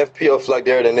 we're FPL flagged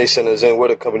area the nation is in. We're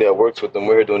the company that works with them.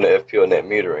 We're here doing the FPL net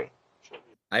metering.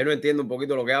 Ahí no entiendo un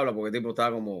poquito lo que habla porque el tipo está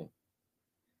como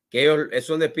que ellos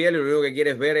son de FPL y lo único que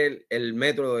quiere es ver el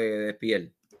metro de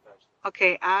FPL.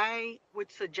 Okay, I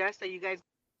would suggest that you guys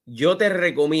Yo te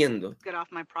recomiendo get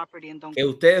off my property and don't que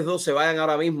ustedes dos se vayan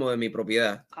ahora mismo de mi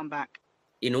propiedad come back.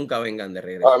 y nunca vengan de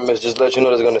regreso. All right, miss, just let you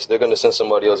know they're gonna send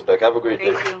somebody else back. Have a great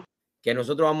day. Thank you. Que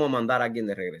nosotros vamos a mandar a alguien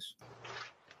de regreso.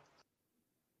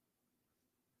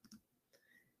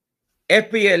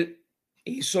 FPL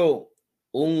hizo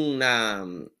un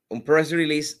press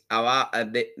release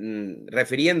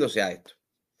refiriéndose a esto.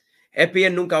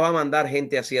 FPL nunca va a mandar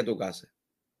gente así a tu casa.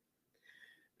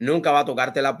 Nunca va a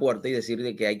tocarte la puerta y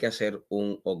decirte que hay que hacer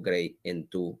un upgrade en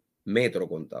tu metro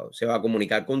contado. Se va a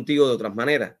comunicar contigo de otras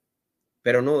maneras,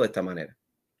 pero no de esta manera.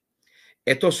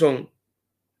 Estos son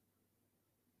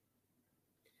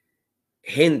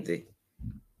gente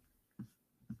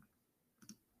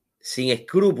sin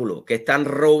escrúpulos que están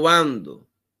robando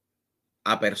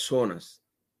a personas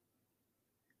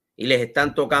y les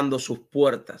están tocando sus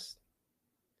puertas.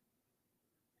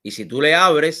 Y si tú le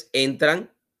abres,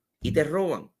 entran y te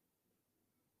roban.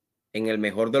 En el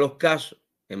mejor de los casos,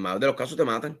 en más de los casos te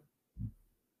matan.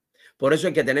 Por eso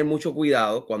hay que tener mucho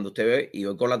cuidado cuando usted ve, y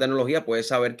hoy con la tecnología puedes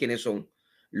saber quiénes son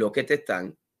los que te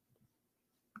están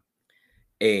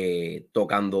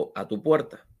tocando a tu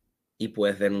puerta y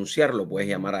puedes denunciarlo, puedes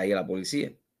llamar ahí a la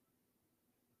policía.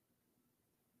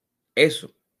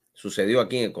 Eso sucedió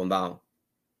aquí en el condado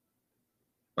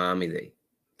Miami-Dade,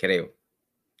 creo.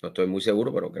 No estoy muy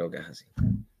seguro, pero creo que es así.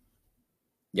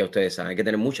 Ya ustedes saben, hay que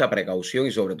tener mucha precaución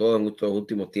y sobre todo en estos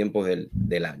últimos tiempos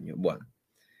del año. Bueno,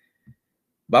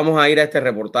 vamos a ir a este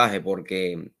reportaje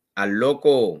porque al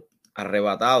loco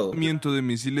arrebatado De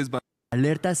misiles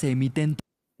Alerta se emite en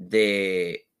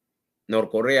de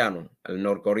norcoreano, el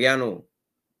norcoreano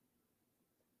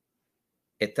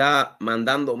está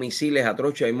mandando misiles a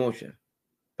trocha y mocha,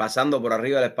 pasando por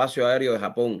arriba del espacio aéreo de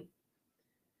Japón.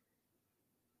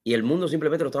 Y el mundo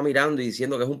simplemente lo está mirando y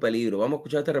diciendo que es un peligro. Vamos a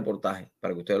escuchar este reportaje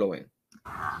para que ustedes lo vean.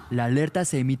 La alerta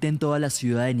se emite en toda la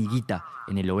ciudad de Niigata,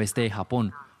 en el oeste de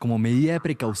Japón. Como medida de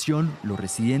precaución, los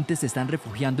residentes se están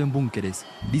refugiando en búnkeres.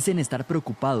 Dicen estar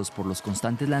preocupados por los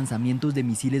constantes lanzamientos de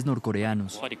misiles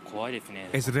norcoreanos.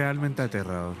 es realmente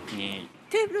aterrador.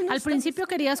 Al principio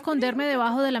quería esconderme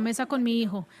debajo de la mesa con mi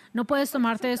hijo. No puedes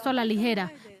tomarte esto a la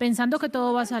ligera, pensando que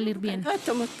todo va a salir bien.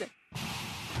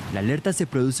 La alerta se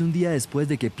produce un día después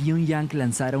de que Pyongyang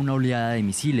lanzara una oleada de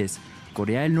misiles.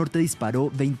 Corea del Norte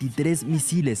disparó 23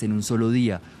 misiles en un solo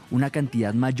día, una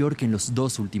cantidad mayor que en los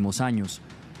 2 últimos años.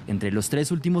 Entre los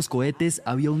 3 últimos cohetes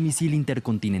había un misil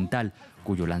intercontinental,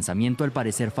 cuyo lanzamiento al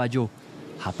parecer falló.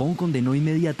 Japón condenó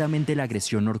inmediatamente la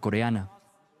agresión norcoreana.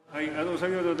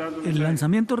 El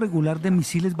lanzamiento regular de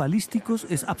misiles balísticos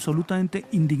es absolutamente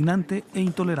indignante e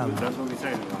intolerable.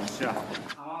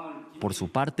 Por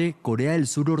su parte, Corea del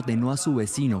Sur ordenó a su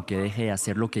vecino que deje de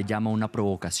hacer lo que llama una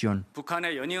provocación.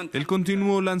 El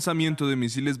continuo lanzamiento de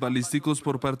misiles balísticos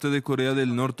por parte de Corea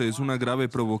del Norte es una grave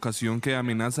provocación que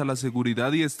amenaza la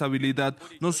seguridad y estabilidad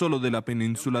no solo de la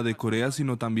península de Corea,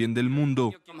 sino también del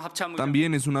mundo.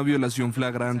 También es una violación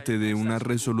flagrante de una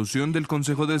resolución del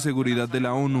Consejo de Seguridad de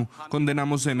la ONU.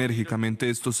 Condenamos enérgicamente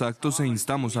estos actos e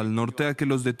instamos al norte a que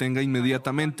los detenga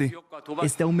inmediatamente.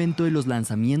 Este aumento de los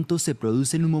lanzamientos se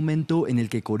produce en un momento en el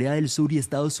que Corea del Sur y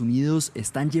Estados Unidos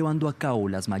están llevando a cabo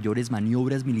las mayores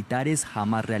maniobras militares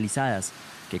jamás realizadas,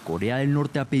 que Corea del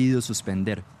Norte ha pedido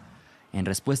suspender. En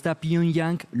respuesta a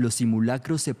Pyongyang, los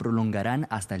simulacros se prolongarán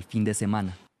hasta el fin de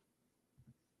semana.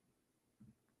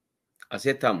 Así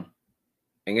estamos,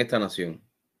 en esta nación,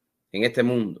 en este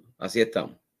mundo, así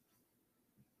estamos.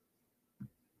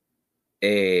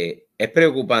 Es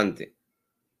preocupante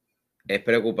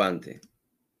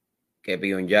que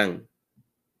Pyongyang,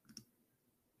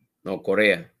 no,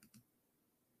 Corea,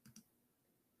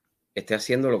 esté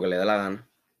haciendo lo que le da la gana,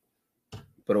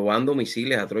 probando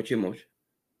misiles a trocha y mocha.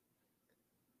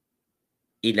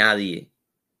 Y nadie,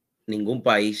 ningún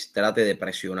país trate de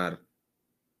presionar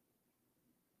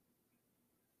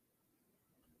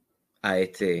a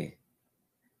este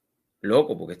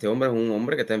loco, porque este hombre es un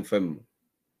hombre que está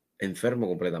enfermo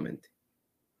completamente.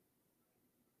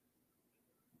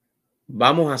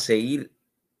 Vamos a seguir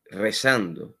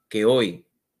rezando que hoy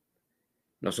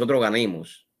nosotros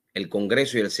ganemos el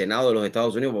Congreso y el Senado de los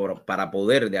Estados Unidos para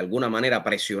poder de alguna manera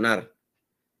presionar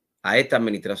a esta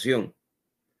administración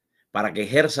para que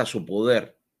ejerza su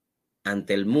poder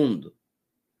ante el mundo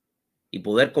y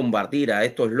poder combatir a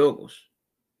estos locos,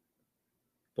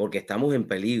 porque estamos en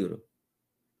peligro.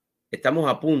 Estamos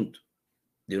a punto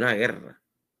de una guerra.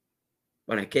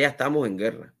 Bueno, es que ya estamos en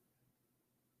guerra,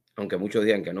 aunque muchos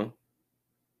digan que no.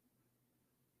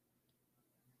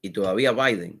 Y todavía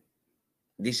Biden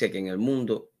dice que en el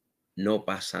mundo no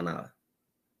pasa nada.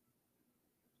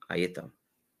 Ahí estamos.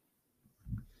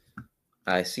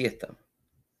 Así estamos.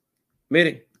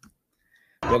 Miren,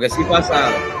 lo que sí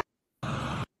pasa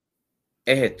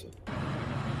es esto.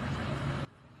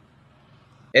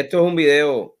 Esto es un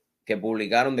video que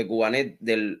publicaron de Cubanet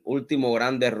del último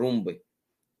gran derrumbe.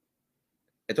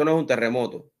 Esto no es un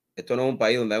terremoto. Esto no es un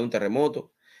país donde hay un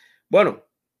terremoto. Bueno,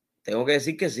 tengo que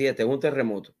decir que sí, este es un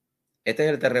terremoto. Este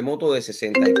es el terremoto de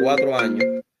 64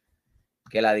 años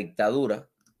que la dictadura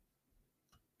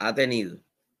ha tenido.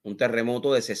 Un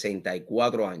terremoto de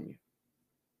 64 años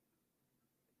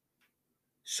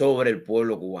sobre el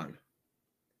pueblo cubano,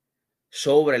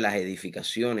 sobre las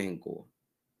edificaciones en Cuba.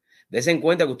 Dese en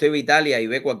cuenta que usted ve Italia y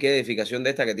ve cualquier edificación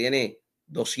de esta que tiene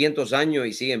 200 años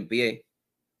y sigue en pie.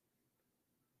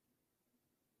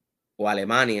 O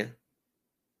Alemania.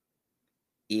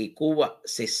 Y Cuba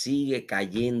se sigue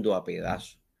cayendo a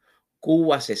pedazos.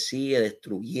 Cuba se sigue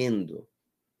destruyendo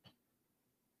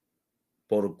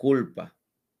por culpa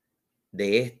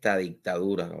de esta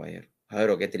dictadura, caballero. A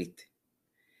ver, qué triste.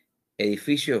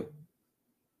 Edificios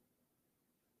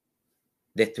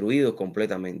destruidos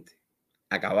completamente,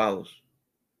 acabados.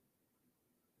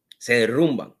 Se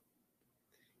derrumban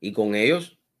y con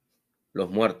ellos los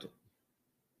muertos.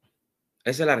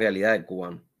 Esa es la realidad del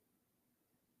cubano.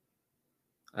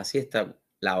 Así está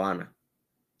La Habana,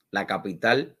 la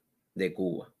capital de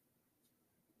Cuba,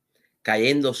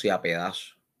 cayéndose a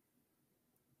pedazos.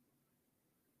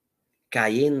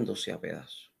 Cayéndose a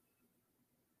pedazos.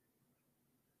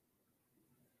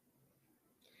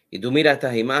 Y tú miras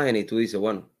estas imágenes y tú dices,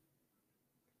 bueno,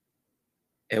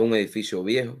 es un edificio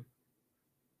viejo,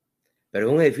 pero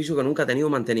es un edificio que nunca ha tenido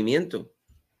mantenimiento.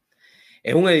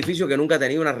 Es un edificio que nunca ha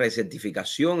tenido una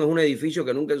recertificación. Es un edificio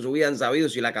que nunca en su vida han sabido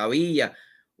si la cabilla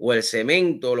o el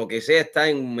cemento o lo que sea está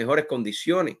en mejores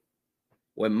condiciones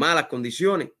o en malas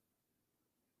condiciones.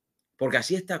 Porque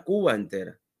así está Cuba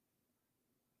entera.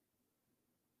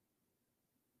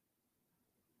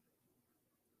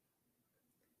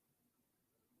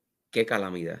 Qué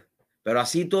calamidad. Pero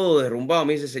así todo derrumbado,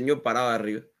 me dice el señor parado de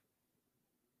arriba.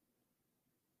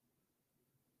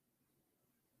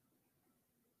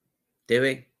 ¿Te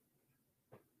ve?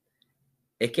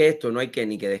 Es que esto no hay que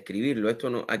ni que describirlo. Esto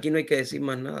no, aquí no hay que decir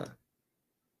más nada.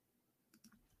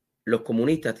 Los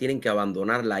comunistas tienen que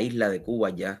abandonar la isla de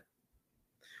Cuba ya.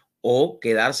 O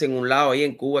quedarse en un lado ahí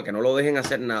en Cuba, que no lo dejen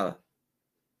hacer nada.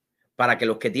 Para que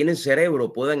los que tienen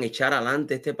cerebro puedan echar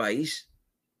adelante este país.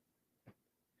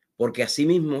 Porque así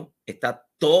mismo están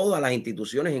todas las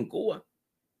instituciones en Cuba.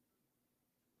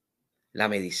 La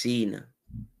medicina.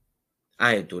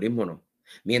 El turismo no.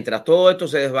 Mientras todo esto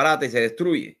se desbarata y se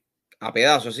destruye, a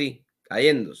pedazos así,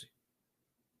 cayéndose,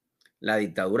 la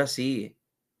dictadura sigue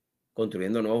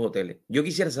construyendo nuevos hoteles. Yo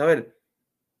quisiera saber,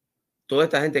 toda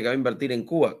esta gente que va a invertir en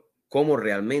Cuba, cómo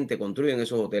realmente construyen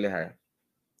esos hoteles allá.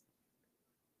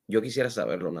 Yo quisiera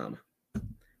saberlo nada más.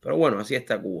 Pero bueno, así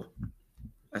está Cuba.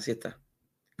 Así está,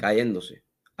 cayéndose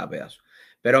a pedazos.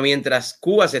 Pero mientras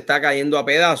Cuba se está cayendo a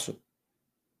pedazos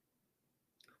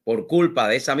por culpa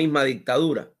de esa misma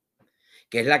dictadura,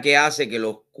 que es la que hace que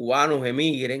los cubanos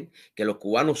emigren, que los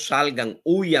cubanos salgan,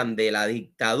 huyan de la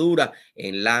dictadura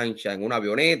en lancha, en una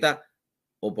avioneta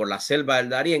o por la selva del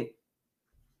Darién.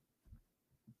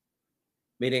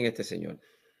 Miren este señor.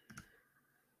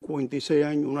 56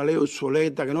 años, una ley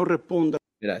obsoleta que no responda.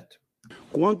 Mira esto.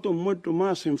 ¿Cuántos muertos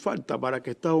más hacen falta para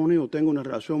que Estados Unidos tenga una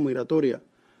relación migratoria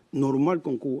normal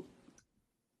con Cuba?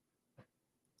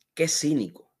 Qué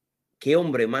cínico. Qué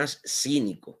hombre más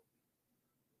cínico.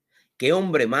 Qué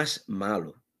hombre más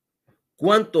malo.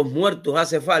 ¿Cuántos muertos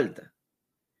hace falta?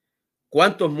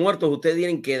 ¿Cuántos muertos ustedes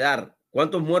tienen que dar?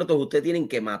 ¿Cuántos muertos ustedes tienen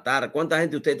que matar? ¿Cuánta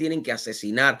gente ustedes tienen que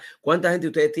asesinar? ¿Cuánta gente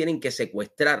ustedes tienen que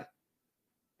secuestrar?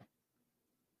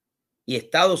 Y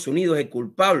Estados Unidos es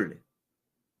culpable.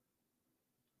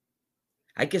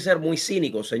 Hay que ser muy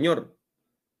cínico, señor,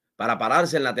 para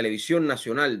pararse en la televisión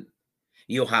nacional.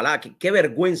 Y ojalá, qué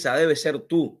vergüenza debe ser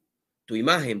tu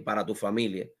imagen para tu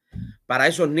familia. Para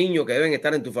esos niños que deben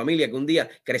estar en tu familia, que un día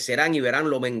crecerán y verán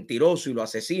lo mentiroso y lo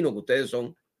asesino que ustedes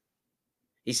son.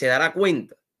 Y se dará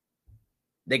cuenta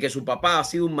de que su papá ha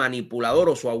sido un manipulador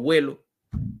o su abuelo.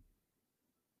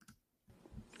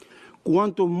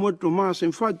 ¿Cuántos muertos más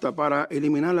hacen falta para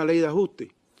eliminar la ley de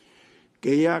ajuste?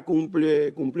 Que ya cumplió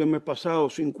el mes pasado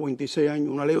 56 años,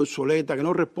 una ley obsoleta que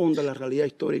no responde a la realidad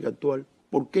histórica actual.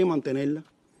 ¿Por qué mantenerla?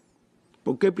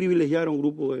 ¿Por qué privilegiar a un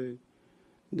grupo de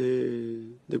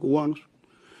cubanos?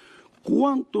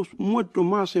 ¿Cuántos muertos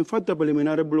más hacen falta para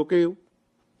eliminar el bloqueo?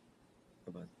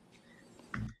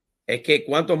 Es que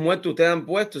 ¿cuántos muertos ustedes han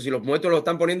puesto? Si los muertos los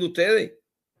están poniendo ustedes.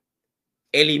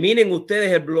 Eliminen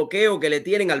ustedes el bloqueo que le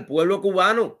tienen al pueblo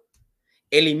cubano.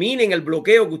 Eliminen el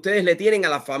bloqueo que ustedes le tienen a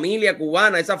la familia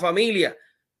cubana, esa familia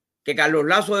que Carlos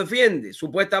Lazo defiende,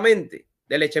 supuestamente,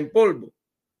 de leche en polvo.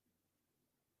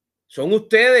 Son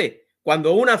ustedes.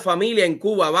 Cuando una familia en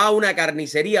Cuba va a una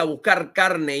carnicería a buscar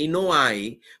carne y no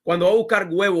hay, cuando va a buscar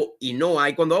huevo y no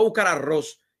hay, cuando va a buscar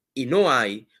arroz y no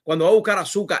hay, cuando va a buscar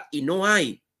azúcar y no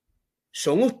hay,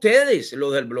 son ustedes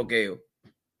los del bloqueo,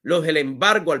 los del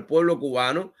embargo al pueblo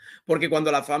cubano, porque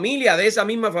cuando la familia de esa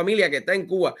misma familia que está en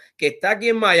Cuba, que está aquí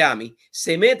en Miami,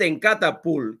 se mete en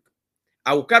Catapult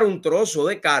a buscar un trozo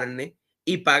de carne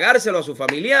y pagárselo a sus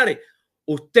familiares,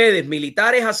 ustedes,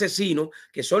 militares asesinos,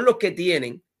 que son los que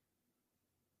tienen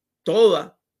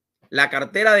toda la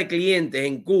cartera de clientes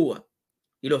en Cuba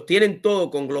y los tienen todo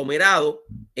conglomerado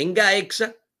en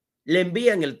Gaexa, le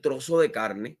envían el trozo de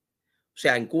carne. O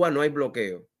sea, en Cuba no hay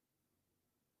bloqueo.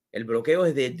 El bloqueo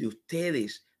es desde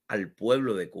ustedes al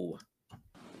pueblo de Cuba.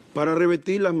 Para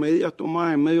revertir las medidas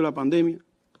tomadas en medio de la pandemia,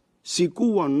 si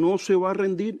Cuba no se va a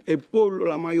rendir, el pueblo,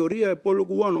 la mayoría del pueblo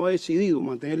cubano ha decidido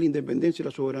mantener la independencia y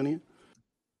la soberanía.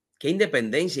 ¿Qué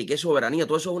independencia y qué soberanía?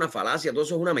 Todo eso es una falacia, todo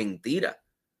eso es una mentira.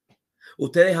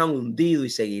 Ustedes han hundido y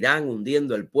seguirán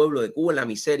hundiendo al pueblo de Cuba en la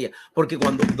miseria, porque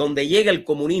donde llega el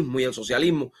comunismo y el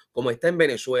socialismo, como está en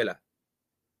Venezuela,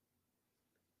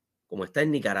 como está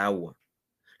en Nicaragua,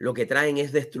 lo que traen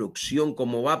es destrucción.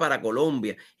 Como va para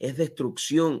Colombia, es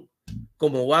destrucción.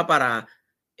 Como va para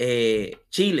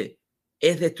Chile,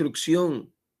 es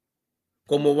destrucción.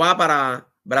 Como va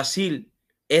para Brasil,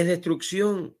 es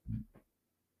destrucción.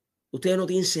 Ustedes no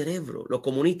tienen cerebro. Los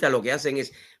comunistas lo que hacen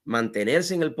es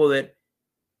mantenerse en el poder,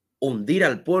 hundir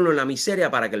al pueblo en la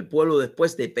miseria para que el pueblo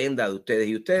después dependa de ustedes.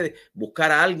 Y ustedes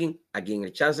buscar a alguien a quien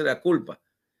echarse la culpa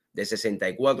de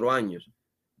 64 años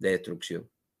de destrucción.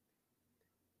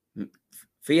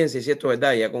 Fíjense si esto es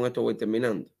verdad, ya con esto voy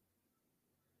terminando.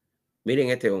 Miren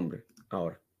este hombre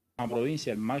ahora. La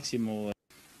provincia, el máximo.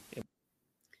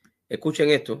 Escuchen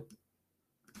esto.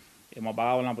 Hemos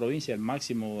apagado en la provincia el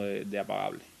máximo de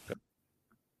apagables.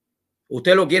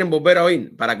 Ustedes lo quieren volver a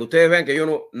oír para que ustedes vean que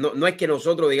yo no es que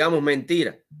nosotros digamos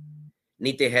mentira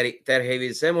ni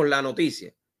tergiversemos la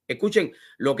noticia. Escuchen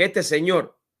lo que este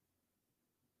señor,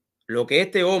 lo que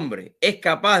este hombre es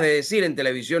capaz de decir en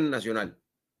televisión nacional.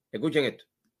 Escuchen esto.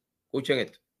 Escuchen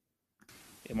esto.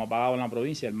 Hemos apagado en la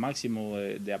provincia el máximo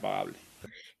de apagables.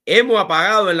 Hemos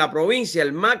apagado en la provincia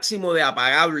el máximo de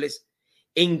apagables.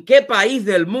 ¿En qué país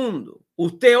del mundo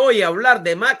usted oye hablar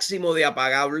de máximo de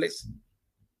apagables?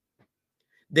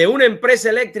 De una empresa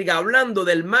eléctrica hablando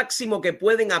del máximo que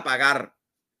pueden apagar.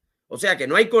 O sea que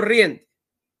no hay corriente.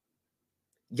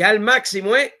 Ya el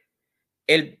máximo es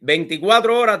el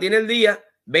 24 horas tiene el día,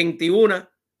 21,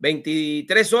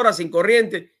 23 horas sin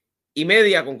corriente y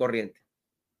media con corriente.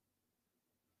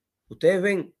 Ustedes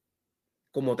ven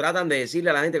cómo tratan de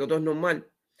decirle a la gente que todo es normal.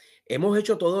 Hemos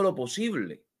hecho todo lo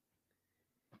posible.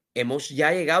 Hemos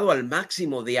ya llegado al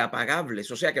máximo de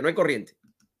apagables, o sea que no hay corriente.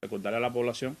 Recordarle a la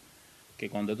población que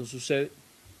cuando esto sucede,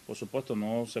 por supuesto,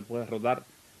 no se puede rodar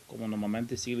como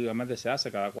normalmente y cíclicamente se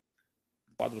hace cada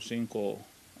 4 o 5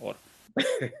 horas.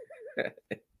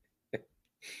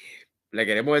 Le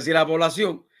queremos decir a la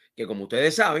población que, como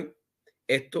ustedes saben,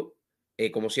 esto,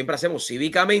 como siempre hacemos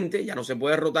cívicamente, ya no se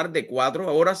puede rotar de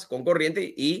 4 horas con corriente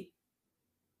y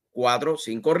 4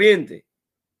 sin corriente.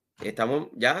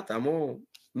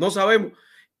 No sabemos.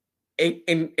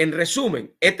 En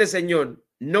resumen, este señor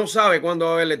no sabe cuándo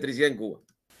va a haber electricidad en Cuba.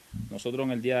 Nosotros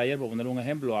en el día de ayer, por poner un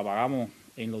ejemplo, apagamos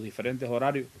en los diferentes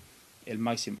horarios el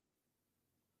máximo.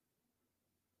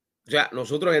 O sea,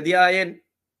 nosotros en el día de ayer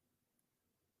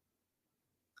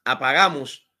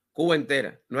apagamos Cuba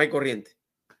entera, no hay corriente.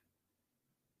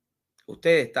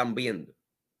 Ustedes están viendo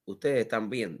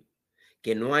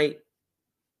que no hay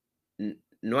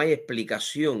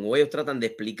explicación, o ellos tratan de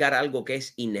explicar algo que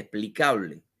es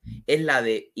inexplicable. Es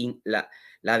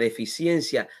la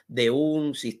deficiencia de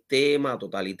un sistema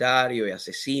totalitario y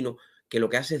asesino que lo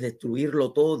que hace es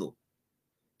destruirlo todo.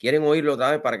 ¿Quieren oírlo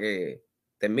otra vez para que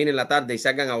terminen la tarde y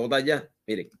salgan a votar ya?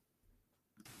 Miren.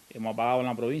 Hemos apagado en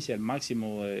la provincia el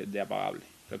máximo de apagables.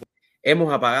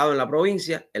 Hemos apagado en la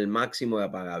provincia el máximo de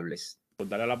apagables.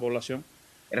 Recordarle a la población.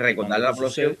 Recordarle a la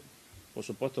población. Por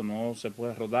supuesto, no se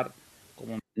puede rotar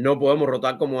como... No podemos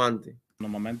rotar como antes.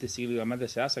 Normalmente y cíclicamente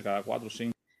se hace cada 4 o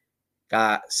 5.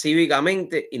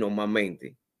 Cívicamente y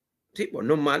normalmente. Sí, pues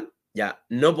normal. Ya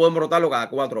no podemos rotarlo cada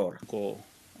 4 horas.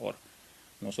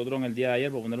 Nosotros en el día de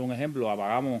ayer, por poner un ejemplo,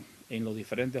 apagamos en los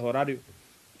diferentes horarios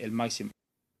el máximo.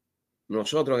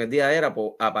 Nosotros en el día de ayer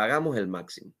apagamos el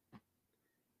máximo.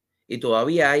 Y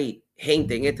todavía hay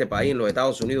gente en este país, en los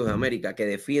Estados Unidos de América, que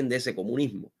defiende ese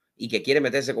comunismo y que quiere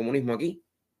meter ese comunismo aquí.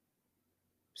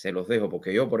 Se los dejo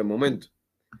porque yo por el momento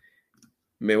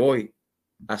me voy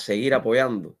a seguir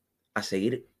apoyando, a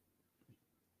seguir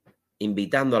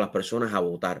invitando a las personas a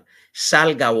votar.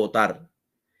 Salga a votar.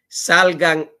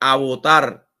 Salgan a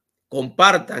votar.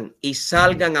 Compartan y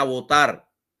salgan a votar.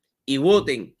 Y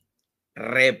voten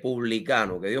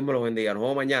republicano. Que Dios me los bendiga. Nos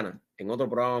vemos mañana en otro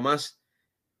programa más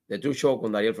de True Show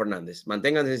con Dariel Fernández.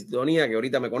 Manténganse en sintonía que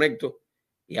ahorita me conecto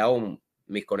y hago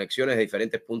mis conexiones de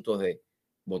diferentes puntos de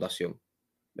votación.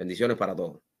 Bendiciones para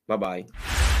todos. Bye bye.